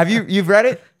 You've read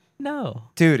it? No.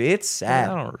 Dude, it's I sad.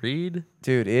 don't read.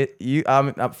 Dude,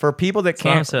 for people that That's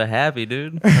why I'm can't so happy,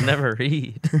 dude. I never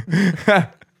read.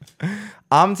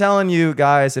 I'm telling you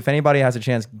guys, if anybody has a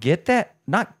chance, get that.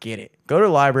 Not get it. Go to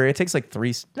the library. It takes like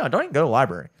no, don't even go to the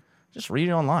library. Just read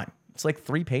it online. It's like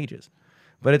 3 pages.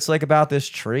 But it's like about this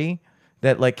tree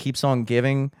that like keeps on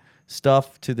giving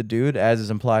stuff to the dude as is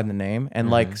implied in the name.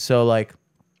 And like, so like,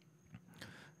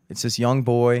 it's this young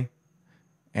boy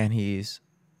and he's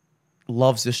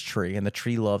loves this tree and the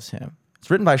tree loves him. It's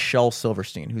written by Shel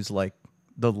Silverstein, who's like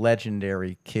the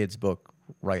legendary kids book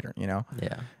writer, you know?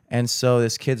 Yeah. And so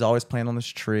this kid's always playing on this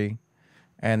tree,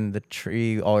 and the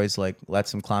tree always like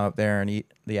lets him climb up there and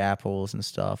eat the apples and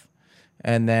stuff.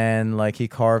 And then like he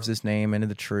carves his name into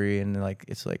the tree, and like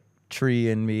it's like tree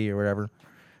and me or whatever.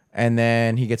 And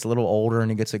then he gets a little older and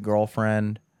he gets a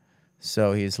girlfriend.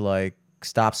 So he's like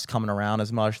stops coming around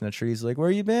as much, and the tree's like,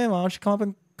 "Where you been? Why don't you come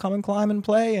and climb and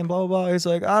play?" And blah blah blah. He's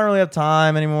like, "I don't really have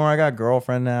time anymore. I got a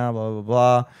girlfriend now." Blah blah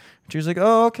blah. And she's like,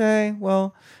 "Oh, okay,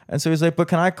 well." And so he's like, "But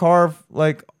can I carve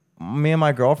like me and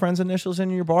my girlfriend's initials in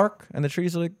your bark?" And the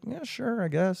tree's like, "Yeah, sure, I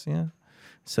guess, yeah."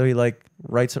 So he like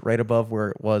writes it right above where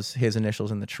it was his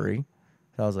initials in the tree.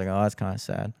 So I was like, "Oh, that's kind of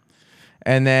sad."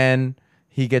 And then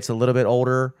he gets a little bit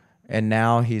older, and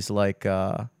now he's like,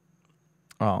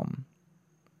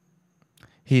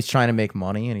 he's trying to make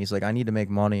money, and he's like, "I need to make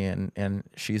money," and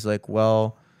she's like,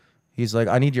 "Well," he's like,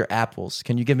 "I need your apples.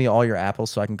 Can you give me all your apples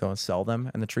so I can go and sell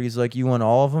them?" And the tree's like, "You want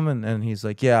all of them?" And he's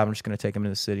like, "Yeah, I'm just gonna take them to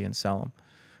the city and sell them."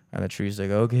 And the tree's like,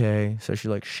 "Okay." So she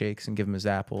like shakes and gives him his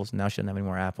apples. And now she doesn't have any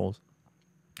more apples.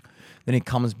 Then he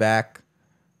comes back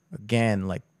again,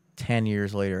 like 10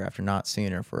 years later after not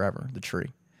seeing her forever, the tree.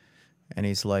 And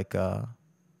he's like,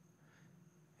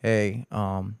 "Hey,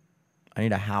 I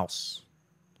need a house.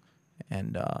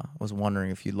 And was wondering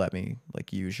if you'd let me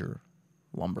like use your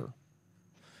lumber."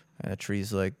 And the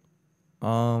tree's like,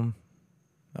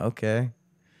 "Okay."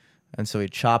 And so he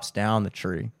chops down the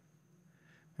tree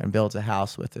and builds a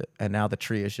house with it. And now the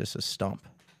tree is just a stump.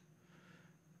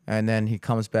 And then he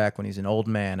comes back when he's an old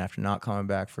man after not coming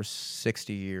back for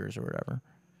 60 years or whatever.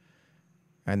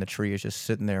 And the tree is just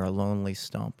sitting there, a lonely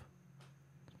stump.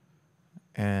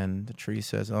 And the tree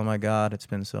says, "Oh my God, it's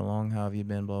been so long. How have you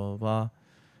been? Blah, blah, blah."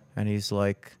 And he's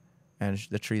like, and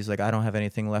the tree's like, "I don't have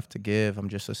anything left to give. I'm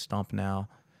just a stump now."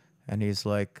 And he's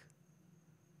like,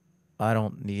 "I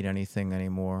don't need anything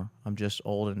anymore. I'm just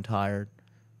old and tired.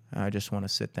 And I just want to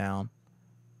sit down."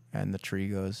 And the tree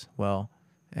goes, "Well,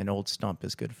 an old stump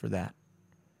is good for that."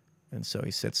 And so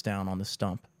he sits down on the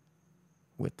stump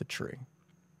with the tree.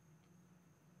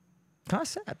 Kind of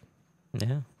sad.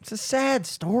 Yeah. It's a sad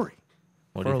story.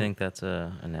 What do you think that's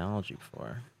a analogy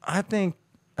for? I think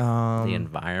The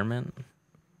environment,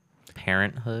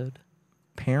 parenthood.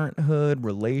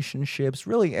 Relationships,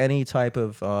 really any type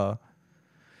of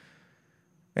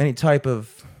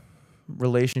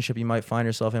relationship you might find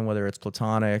yourself in, whether it's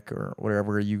platonic or whatever,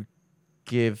 where you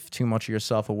give too much of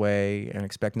yourself away and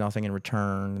expect nothing in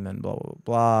return, and then blah blah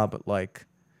blah. But like,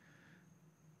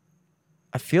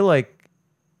 I feel like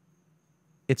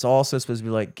it's also supposed to be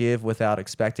like give without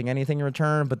expecting anything in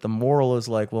return. But the moral is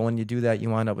like, well, when you do that, you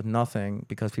wind up with nothing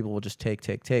because people will just take.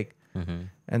 Mm-hmm.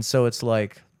 And so it's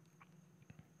like,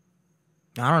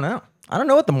 I don't know. I don't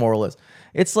know what the moral is.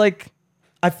 It's like,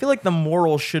 I feel like the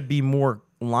moral should be more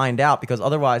lined out, because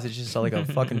otherwise it's just like a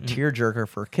fucking tearjerker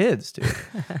for kids, dude.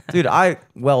 Dude, I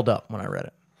welled up when I read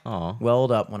it. Oh,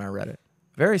 Welled up when I read it.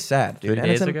 Very sad, dude. 3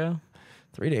 And it's days in- ago?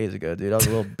 3 days ago, dude. I was a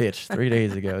little bitch 3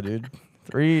 days ago, dude.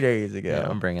 3 days ago. Yeah,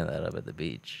 I'm bringing that up at the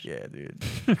beach. Yeah, dude.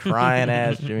 Crying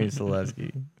ass Jimmy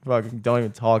Selesky. Fucking don't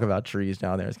even talk about trees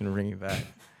down there. It's gonna bring you back.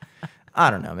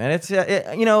 I don't know, man. It's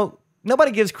you know,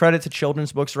 nobody gives credit to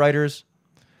children's books writers,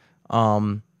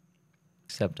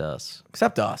 Except us.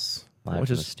 except us, Live which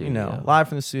from the is, you know, studio. live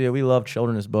from the studio. We love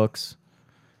children's books.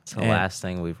 It's the And- last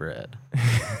thing we've read.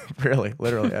 Really,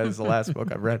 literally, that is the last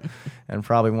book I've read, and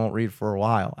probably won't read for a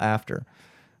while after.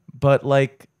 But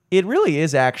like, it really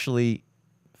is actually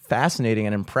fascinating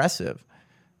and impressive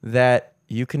that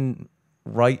you can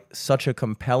write such a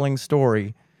compelling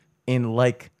story in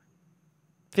like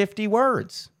 50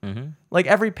 words. Mm-hmm. Like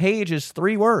every page is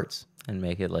 3 words. And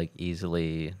make it like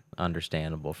easily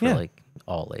understandable for Yeah. like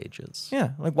all ages.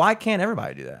 Yeah, like why can't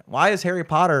everybody do that? Why is Harry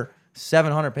Potter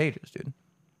 700 pages, dude?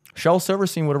 Shel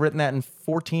Silverstein would have written that in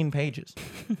 14 pages.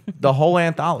 The whole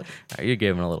anthology. You're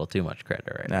giving a little too much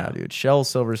credit right No, now. dude. Shel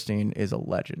Silverstein is a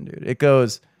legend, dude. It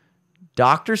goes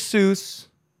Dr. Seuss,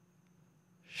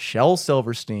 Shel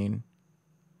Silverstein,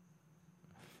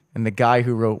 and the guy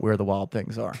who wrote Where the Wild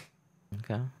Things Are.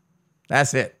 Okay.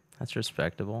 That's it. That's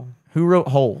respectable. Who wrote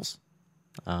Holes?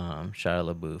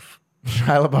 Shia LaBeouf.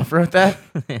 Shia LaBeouf wrote that?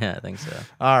 Yeah, I think so.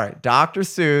 All right. Dr.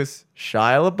 Seuss,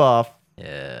 Shia LaBeouf,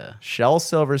 Yeah. Shel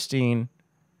Silverstein.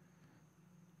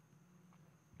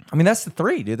 I mean, that's the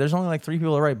three, dude. There's only like three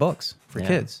people that write books for Yeah,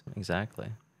 kids. Exactly.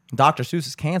 Dr. Seuss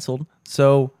is canceled,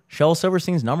 so Shel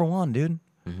Silverstein's number one, dude.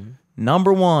 Mm-hmm.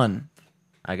 Number one.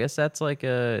 I guess that's like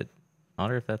a. I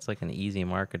wonder if that's like an easy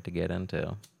market to get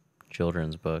into.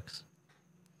 Children's books.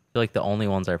 I feel like the only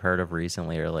ones I've heard of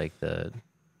recently are like the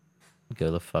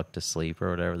Go the Fuck to Sleep or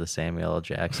whatever, the Samuel L.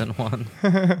 Jackson one.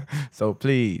 So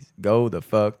please go the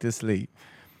fuck to sleep.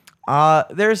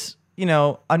 There's,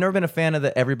 I've never been a fan of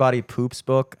the Everybody Poops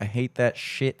book. I hate that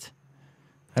shit.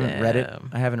 I haven't read it. Damn.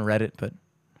 I haven't read it, but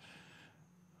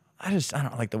I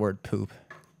don't like the word poop.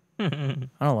 I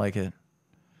don't like it.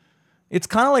 It's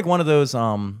kind of like one of those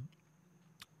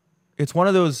it's one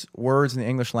of those words in the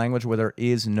English language where there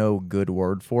is no good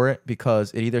word for it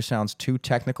because it either sounds too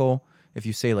technical if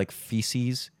you say like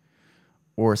feces,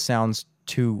 or sounds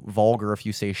too vulgar if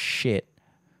you say shit,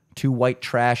 too white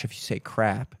trash if you say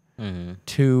crap,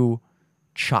 too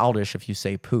childish if you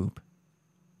say poop.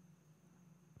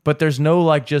 But there's no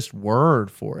like just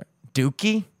word for it.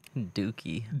 Dookie?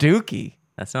 Dookie.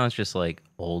 That sounds just like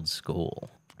old school.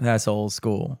 That's old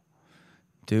school.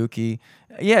 Dookie.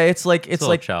 Yeah, it's like It's a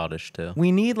little childish too.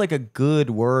 we need like a good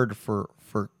word for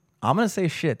I'm gonna say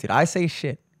shit, dude. I say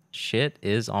shit. Shit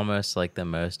is almost like the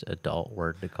most adult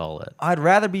word to call it. I'd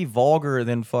rather be vulgar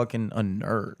than fucking a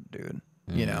nerd, dude.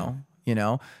 You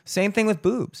know? Same thing with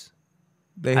boobs.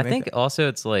 I think also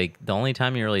it's like the only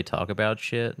time you really talk about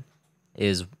shit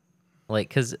is like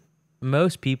because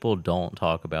most people don't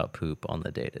talk about poop on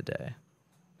the day to day.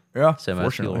 yeah, So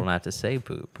most people fortunately. don't have to say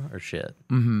poop or shit.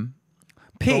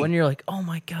 Pee. But when you're like, oh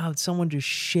my God, someone just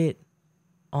shit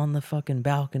on the fucking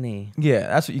balcony. Yeah,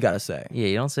 that's what you gotta say. Yeah,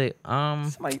 you don't say,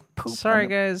 Somebody pooped sorry on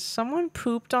the- guys, someone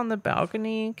pooped on the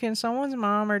balcony. Can someone's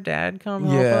mom or dad come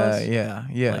help Yeah, us?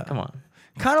 yeah. Like, come on.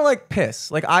 Kind of like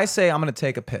piss. Like I say I'm gonna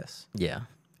take a piss. Yeah.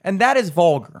 And that is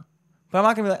vulgar. But I'm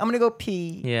not gonna be like, I'm gonna go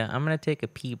pee. Yeah, I'm going to take a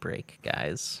pee break,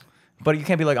 guys. But you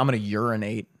can't be like, I'm gonna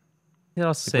urinate. You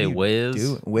also say do you whiz. do?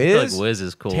 I feel Whiz? like whiz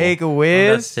is cool. Take a I'm about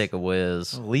whiz? to take a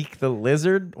whiz. Leak the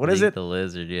lizard. What is Leak it? The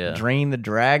lizard, yeah. Drain the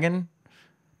dragon.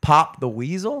 Pop the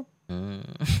weasel. I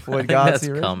Floyd think God's that's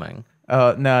the original? coming.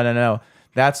 No.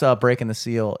 That's breaking the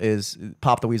seal. Is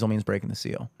pop the weasel means breaking the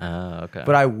seal. Oh, okay.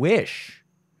 But I wish.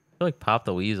 I feel like pop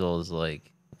the weasel is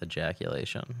like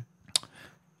ejaculation.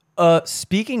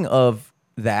 Speaking of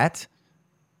that,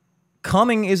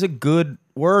 coming is a good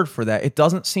word for that. It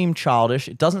doesn't seem childish.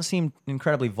 It doesn't seem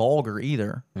incredibly vulgar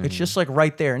either. It's just like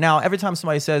right there. Now, every time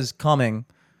somebody says coming,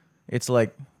 it's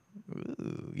like,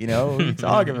 ooh, what are you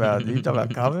talking about? You talking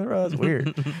about coming, bro? That's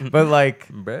weird. But like,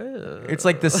 Bro. it's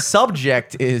like the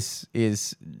subject is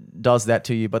does that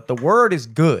to you, but the word is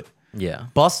good. Yeah.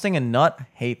 Busting a nut,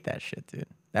 hate that shit, dude.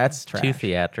 That's trash. Too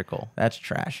theatrical. That's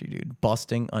trashy, dude.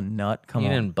 Busting a nut. Come You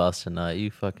on. didn't bust a nut.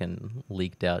 You fucking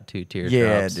leaked out 2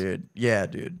 teardrops. Yeah,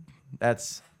 dude.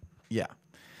 That's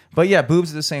But yeah,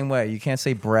 boobs are the same way. You can't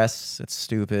say breasts. It's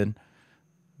stupid.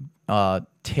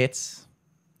 Tits,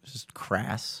 it's just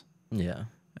crass. Yeah.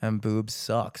 And boobs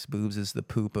sucks. Boobs is the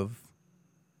poop of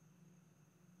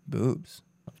boobs.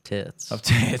 Of tits. Of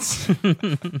tits.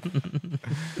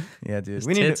 Yeah, dude.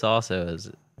 We need Tits to, also is,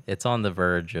 it's on the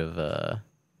verge of,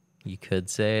 you could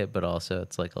say it, but also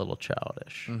it's like a little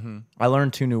childish. I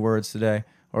learned 2 new words today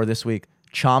or this week.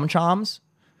 Chom-choms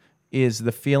is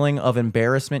the feeling of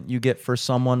embarrassment you get for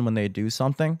someone when they do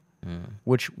something,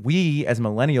 which we as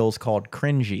millennials called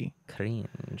cringy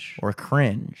Cringe. or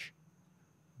cringe.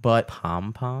 But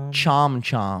Pom-pom?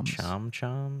 chom-choms.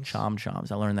 Chom-choms?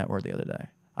 Chom-choms. I learned that word the other day.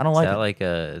 I don't Is like that it. like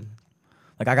a,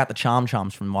 Like I got the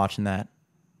chom-choms from watching that.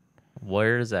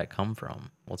 where does that come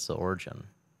from? What's the origin?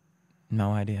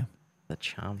 No idea. The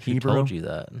chom. Who Hebrew? told you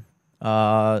that?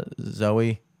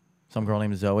 Zoe, some girl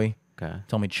named Zoe, Okay.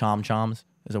 told me chom-choms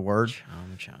is a word.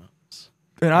 Chom-choms.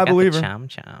 And I believe her.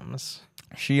 Chom-choms.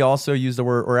 She also used the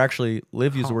word, or actually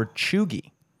Liv used the word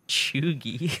chuggy.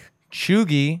 Chuggy.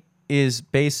 Chuggy is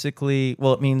basically,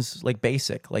 well, it means like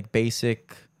basic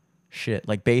shit,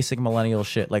 like basic millennial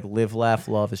shit, like live, laugh,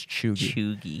 love is chuggy.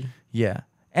 Chuggy. Yeah.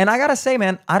 And I gotta say,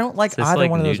 man, I don't like Is this either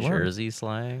like one of New those words. Jersey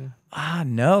slang?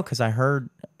 No, because I heard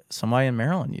somebody in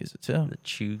Maryland use it too. The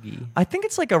chuggy. I think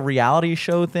it's like a reality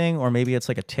show thing, or maybe it's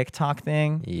like a TikTok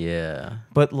thing. Yeah.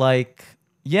 But like,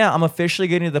 yeah, I'm officially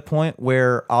getting to the point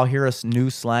where I'll hear a new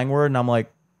slang word and I'm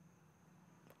like,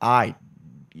 I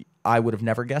would have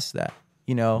never guessed that.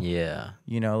 Yeah.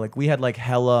 Like we had like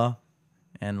hella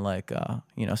and like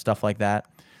stuff like that.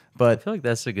 I But feel like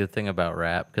that's a good thing about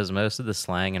rap because most of the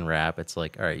slang in rap, it's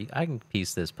like, all right, I can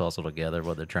piece this puzzle together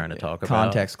what they're trying to talk about.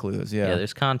 context clues, Yeah,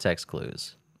 there's context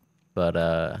clues.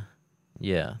 But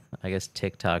yeah, I guess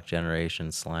TikTok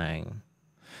generation slang.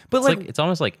 But It's like, like it's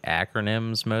almost like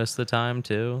acronyms most of the time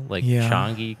too. Like Yeah.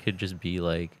 Changi could just be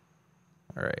like,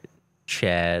 all right,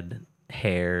 Chad,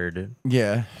 haired,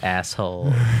 yeah.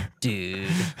 asshole, dude,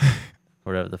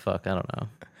 whatever the fuck. I don't know.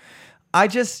 I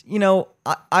just,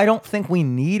 I don't think we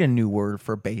need a new word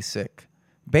for basic.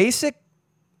 Basic,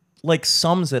 like,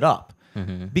 sums it up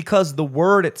because the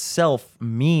word itself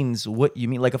means what you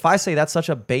mean. Like, if I say that's such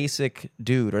a basic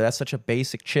dude or that's such a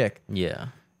basic chick, Yeah.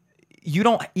 you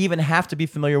don't even have to be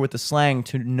familiar with the slang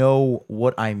to know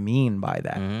what I mean by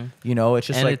that. It's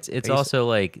just And like it's basic. also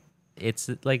like it's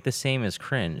like the same as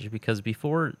cringe because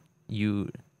before you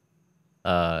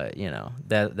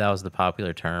that was the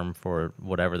popular term for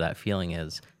whatever that feeling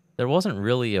is. There wasn't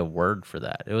really a word for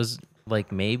that. It was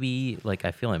like maybe like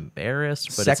I feel embarrassed,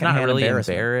 but it's not Secondhand really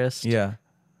embarrassment. embarrassed. Yeah.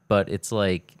 But it's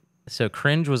like so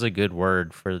cringe was a good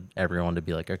word for everyone to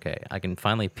be like, okay, I can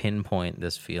finally pinpoint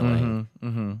this feeling,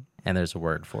 and there's a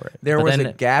word for it. There But was then-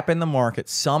 a gap in the market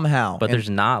somehow. but and there's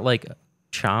not like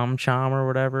chom or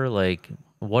whatever. Like,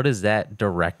 what is that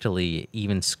directly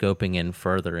even scoping in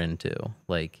further into?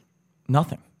 Like,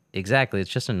 nothing. exactly. It's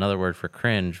just another word for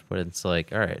cringe, but it's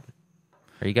like, all right,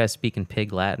 are you guys speaking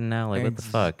pig Latin now? Like, what the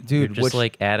fuck? Dude, You're just which-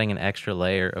 like adding an extra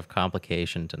layer of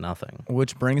complication to nothing.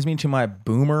 Which brings me to my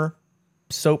boomer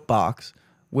soapbox,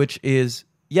 which is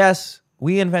yes,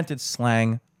 we invented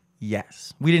slang.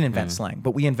 Yes, we didn't invent slang,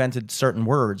 but we invented certain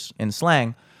words in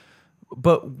slang.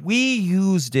 But we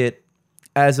used it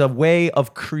as a way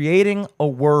of creating a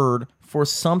word for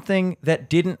something that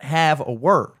didn't have a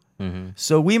word.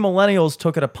 So we millennials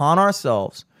took it upon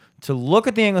ourselves to look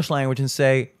at the English language and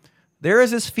say, there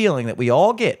is this feeling that we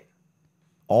all get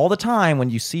all the time when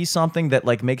you see something that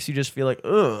like makes you just feel like,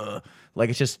 ugh,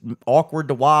 like it's just awkward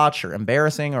to watch or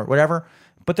embarrassing or whatever.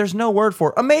 But there's no word for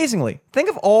it. Amazingly, think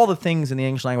of all the things in the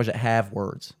English language that have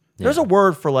words. There's a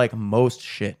word for like most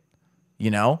shit,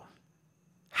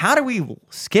 How do we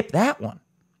skip that one?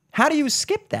 How do you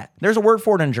skip that? There's a word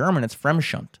for it in German. It's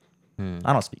Fremdschund.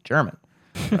 I don't speak German,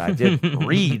 but I did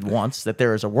read once that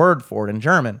there is a word for it in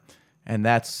German, and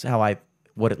that's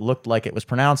what it looked like it was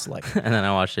pronounced like. And then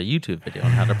I watched a YouTube video on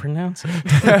how to pronounce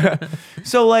it.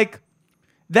 So like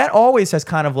that always has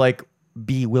kind of like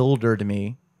bewildered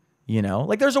me,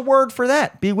 Like there's a word for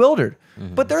that, bewildered.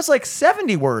 But there's like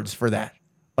 70 words for that.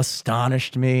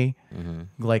 Astonished me,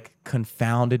 like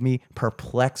confounded me,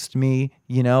 perplexed me,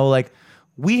 like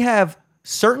we have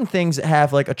certain things that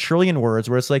have like a trillion words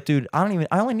where it's like, dude, I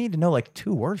only need to know like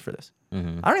 2 words for this. I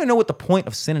don't even know what the point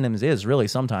of synonyms is really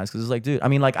sometimes because it's like, dude, I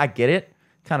mean, like I get it,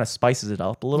 kind of spices it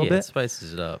up a little Yeah, it bit.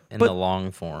 spices it up in But- the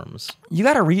long forms. You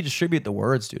got to redistribute the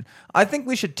words, dude. I think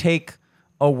we should take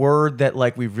a word that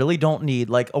like we really don't need,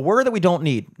 like a word that we don't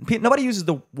need. Nobody uses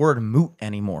the word moot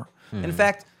anymore. In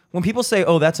fact, when people say,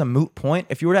 "Oh, that's a moot point,"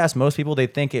 if you were to ask most people, they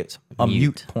think it's a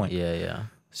mute point. Yeah.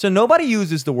 So nobody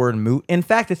uses the word moot. In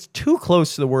fact, it's too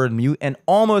close to the word mute and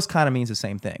almost kind of means the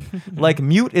same thing. Like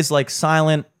mute is like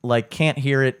silent, like can't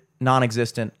hear it,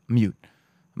 non-existent, mute.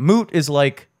 Moot is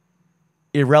like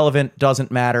irrelevant,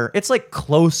 doesn't matter. It's like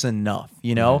close enough,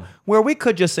 where we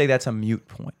could just say that's a mute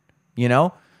point,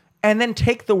 and then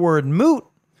take the word moot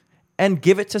and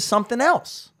give it to something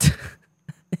else.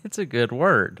 It's a good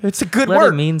word. It's a good Let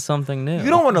word. it mean something new. You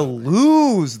don't want to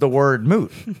lose the word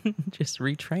moot. just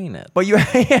retrain it. But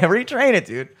retrain it,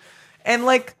 dude. And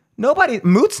like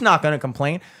moot's not going to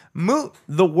complain.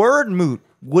 The word moot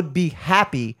would be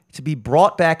happy to be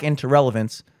brought back into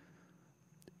relevance,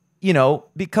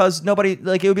 because nobody,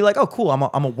 like, it would be like, oh, cool,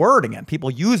 I'm a word again.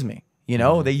 People use me,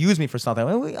 they use me for something.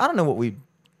 I don't know what we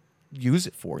use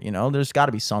it for, There's got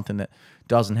to be something that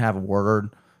doesn't have a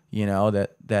word,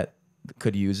 that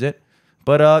could use it.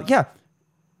 But yeah,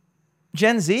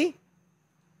 Gen Z,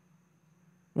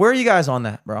 where are you guys on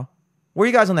that, bro? Where are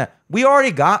you guys on that? We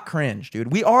already got cringe,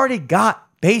 dude. We already got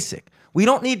basic. We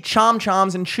don't need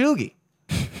chom-choms and chuggy.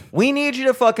 We need you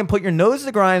to fucking put your nose to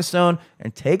the grindstone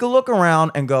and take a look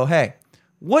around and go, hey,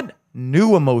 what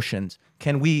new emotions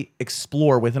can we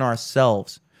explore within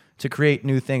ourselves to create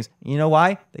new things? You know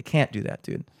why? They can't do that,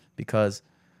 dude. Because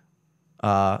they're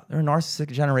a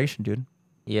narcissistic generation, dude.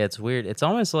 Yeah, it's weird. It's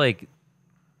almost like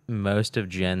most of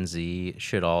Gen Z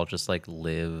should all just like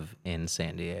live in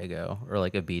San Diego or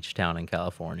like a beach town in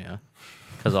California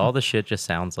because all the shit just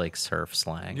sounds like surf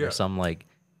slang or some like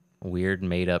weird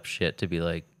made up shit to be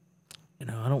like,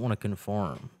 I don't want to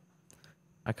conform.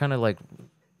 I kind of like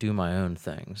do my own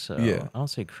thing. So Yeah. I don't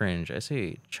say cringe. I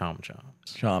say chomp chomps.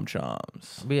 Chomp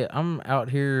chomps. But yeah, I'm out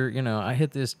here, I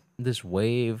hit this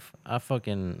wave. I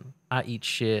eat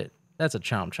shit. That's a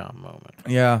chomp chomp moment.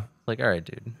 Yeah. Like, all right,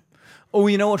 dude. Oh,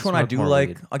 you know which one I Smoke do more like?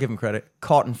 weed. I'll give him credit.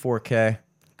 Caught in 4K.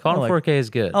 Caught in like- 4K is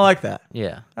good. I like that.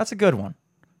 Yeah. That's a good one.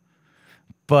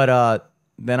 But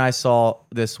then I saw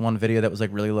this one video that was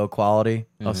like really low quality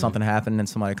of something happened, and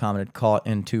somebody commented "caught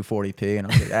in 240p," and I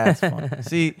was like, "That's fun."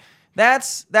 See,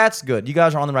 that's good. You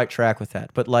guys are on the right track with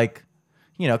that. But like,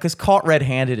 because caught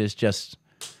red-handed is just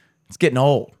it's getting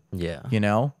old. Yeah. You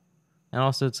know, And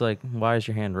also, it's like, why is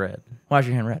your hand red? why's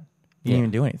your hand red? You didn't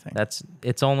even do anything.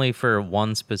 It's only for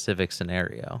one specific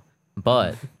scenario.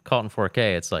 But caught in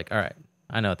 4K, it's like, all right,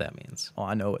 I know what that means. Oh,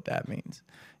 I know what that means.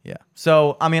 Yeah.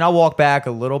 So, I mean, I'll walk back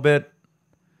a little bit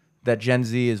that Gen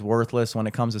Z is worthless when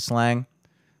it comes to slang,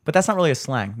 but that's not really a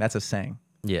slang. That's a saying,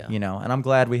 Yeah. and I'm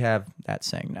glad we have that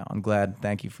saying now. I'm glad.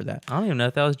 Thank you for that. I don't even know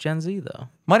if that was Gen Z, though.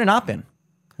 Might have not been.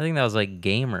 I think that was like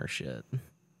gamer shit.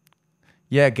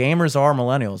 Yeah, gamers are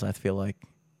millennials, I feel like,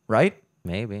 right?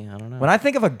 Maybe. I don't know. When I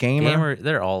think of a gamer,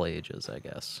 They're all ages, I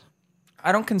guess.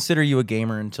 I don't consider you a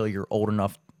gamer until you're old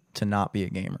enough to not be a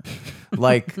gamer.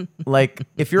 like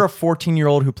if you're a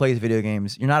 14-year-old who plays video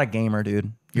games, you're not a gamer,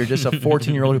 dude. You're just a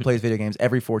 14-year-old who plays video games.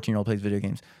 Every 14-year-old plays video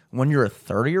games. When you're a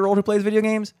 30-year-old who plays video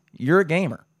games, you're a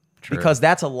gamer. True. Because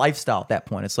that's a lifestyle at that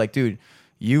point. It's like, dude,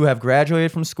 you have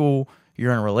graduated from school,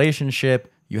 you're in a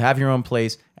relationship, you have your own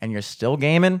place, and you're still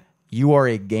gaming. You are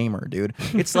a gamer, dude.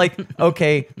 It's like,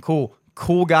 okay, cool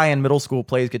guy in middle school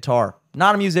plays guitar.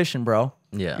 Not a musician, bro.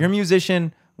 Yeah. You're a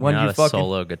musician when You're you not a fucking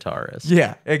solo guitarist.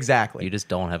 Yeah, exactly. You just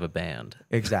don't have a band.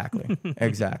 Exactly.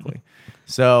 Exactly.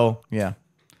 So, yeah.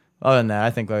 Other than that, I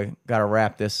think I got to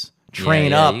wrap this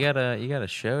train Yeah, up. You got a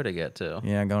show to get to.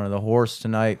 Yeah, going to the horse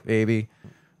tonight, baby.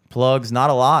 Plugs, not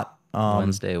a lot.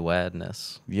 Wednesday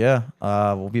Wadness. Yeah,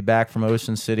 we'll be back from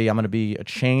Ocean City. I'm going to be a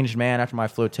changed man after my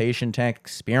flotation tank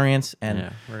experience and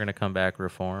Yeah, we're gonna come back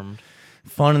reformed.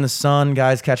 fun in the sun.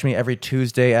 Guys, catch me every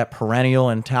Tuesday at Perennial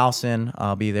in Towson.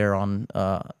 I'll be there on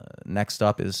next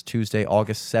up is Tuesday,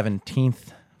 August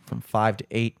 17th from 5 to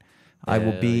 8. I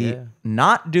will Hell be yeah.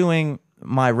 not doing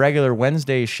my regular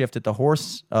Wednesday shift at the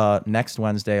horse next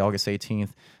Wednesday, August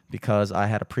 18th, because I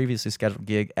had a previously scheduled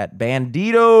gig at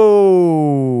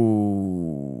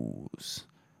Banditos.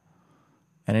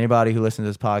 And anybody who listens to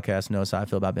this podcast knows how I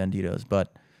feel about Banditos,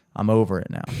 but I'm over it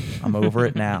now. I'm over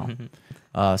it now.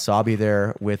 So I'll be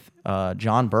there with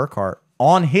John Burkhart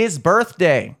on his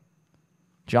birthday.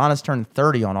 John has turned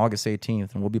 30 on August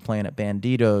 18th, and we'll be playing at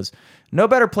Banditos. No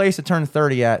better place to turn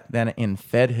 30 at than in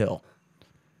Fed Hill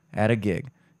at a gig.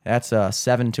 That's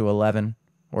 7 to 11,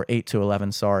 or 8 to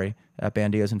 11, sorry, at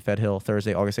Banditos in Fed Hill,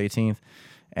 Thursday, August 18th.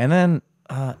 And then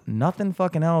nothing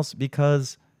fucking else,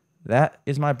 because that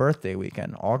is my birthday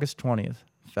weekend, August 20th.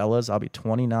 Fellas, I'll be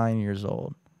 29 years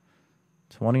old.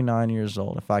 29 years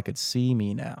old, if I could see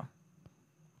me now.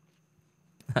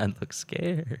 I'd look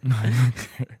scared.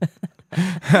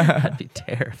 I'd be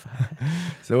terrified.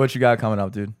 So what you got coming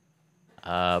up, dude?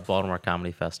 Baltimore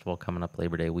Comedy Festival coming up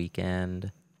Labor Day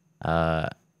weekend.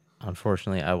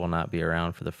 Unfortunately, I will not be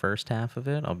around for the first half of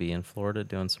it. I'll be in Florida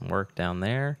doing some work down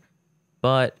there.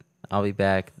 But I'll be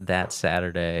back that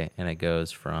Saturday, and it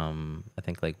goes from, I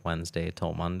think, like Wednesday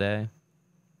till Monday.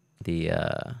 I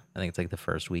think it's like the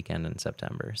first weekend in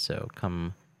September. So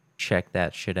come check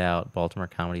that shit out,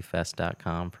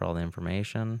 BaltimoreComedyFest.com for all the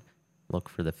information. Look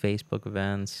for the Facebook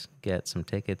events. Get some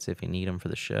tickets if you need them for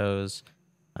the shows.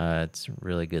 It's a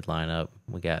really good lineup.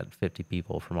 We got 50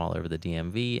 people from all over the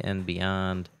DMV and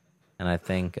beyond. And I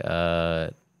think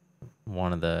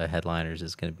one of the headliners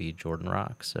is going to be Jordan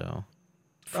Rock. So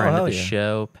friend hell of the yeah.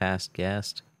 show, past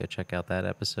guest. Go check out that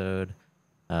episode.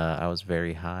 I was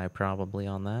very high probably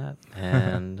on that.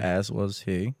 And As was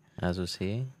he. as was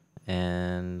he.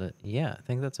 And yeah, I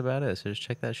think that's about it. So just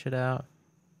check that shit out.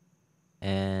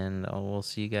 And we'll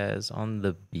see you guys on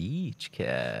the beach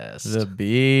cast. The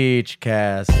Beach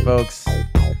Cast, folks.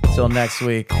 Till next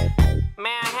week. May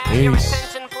I have your Peace. attention?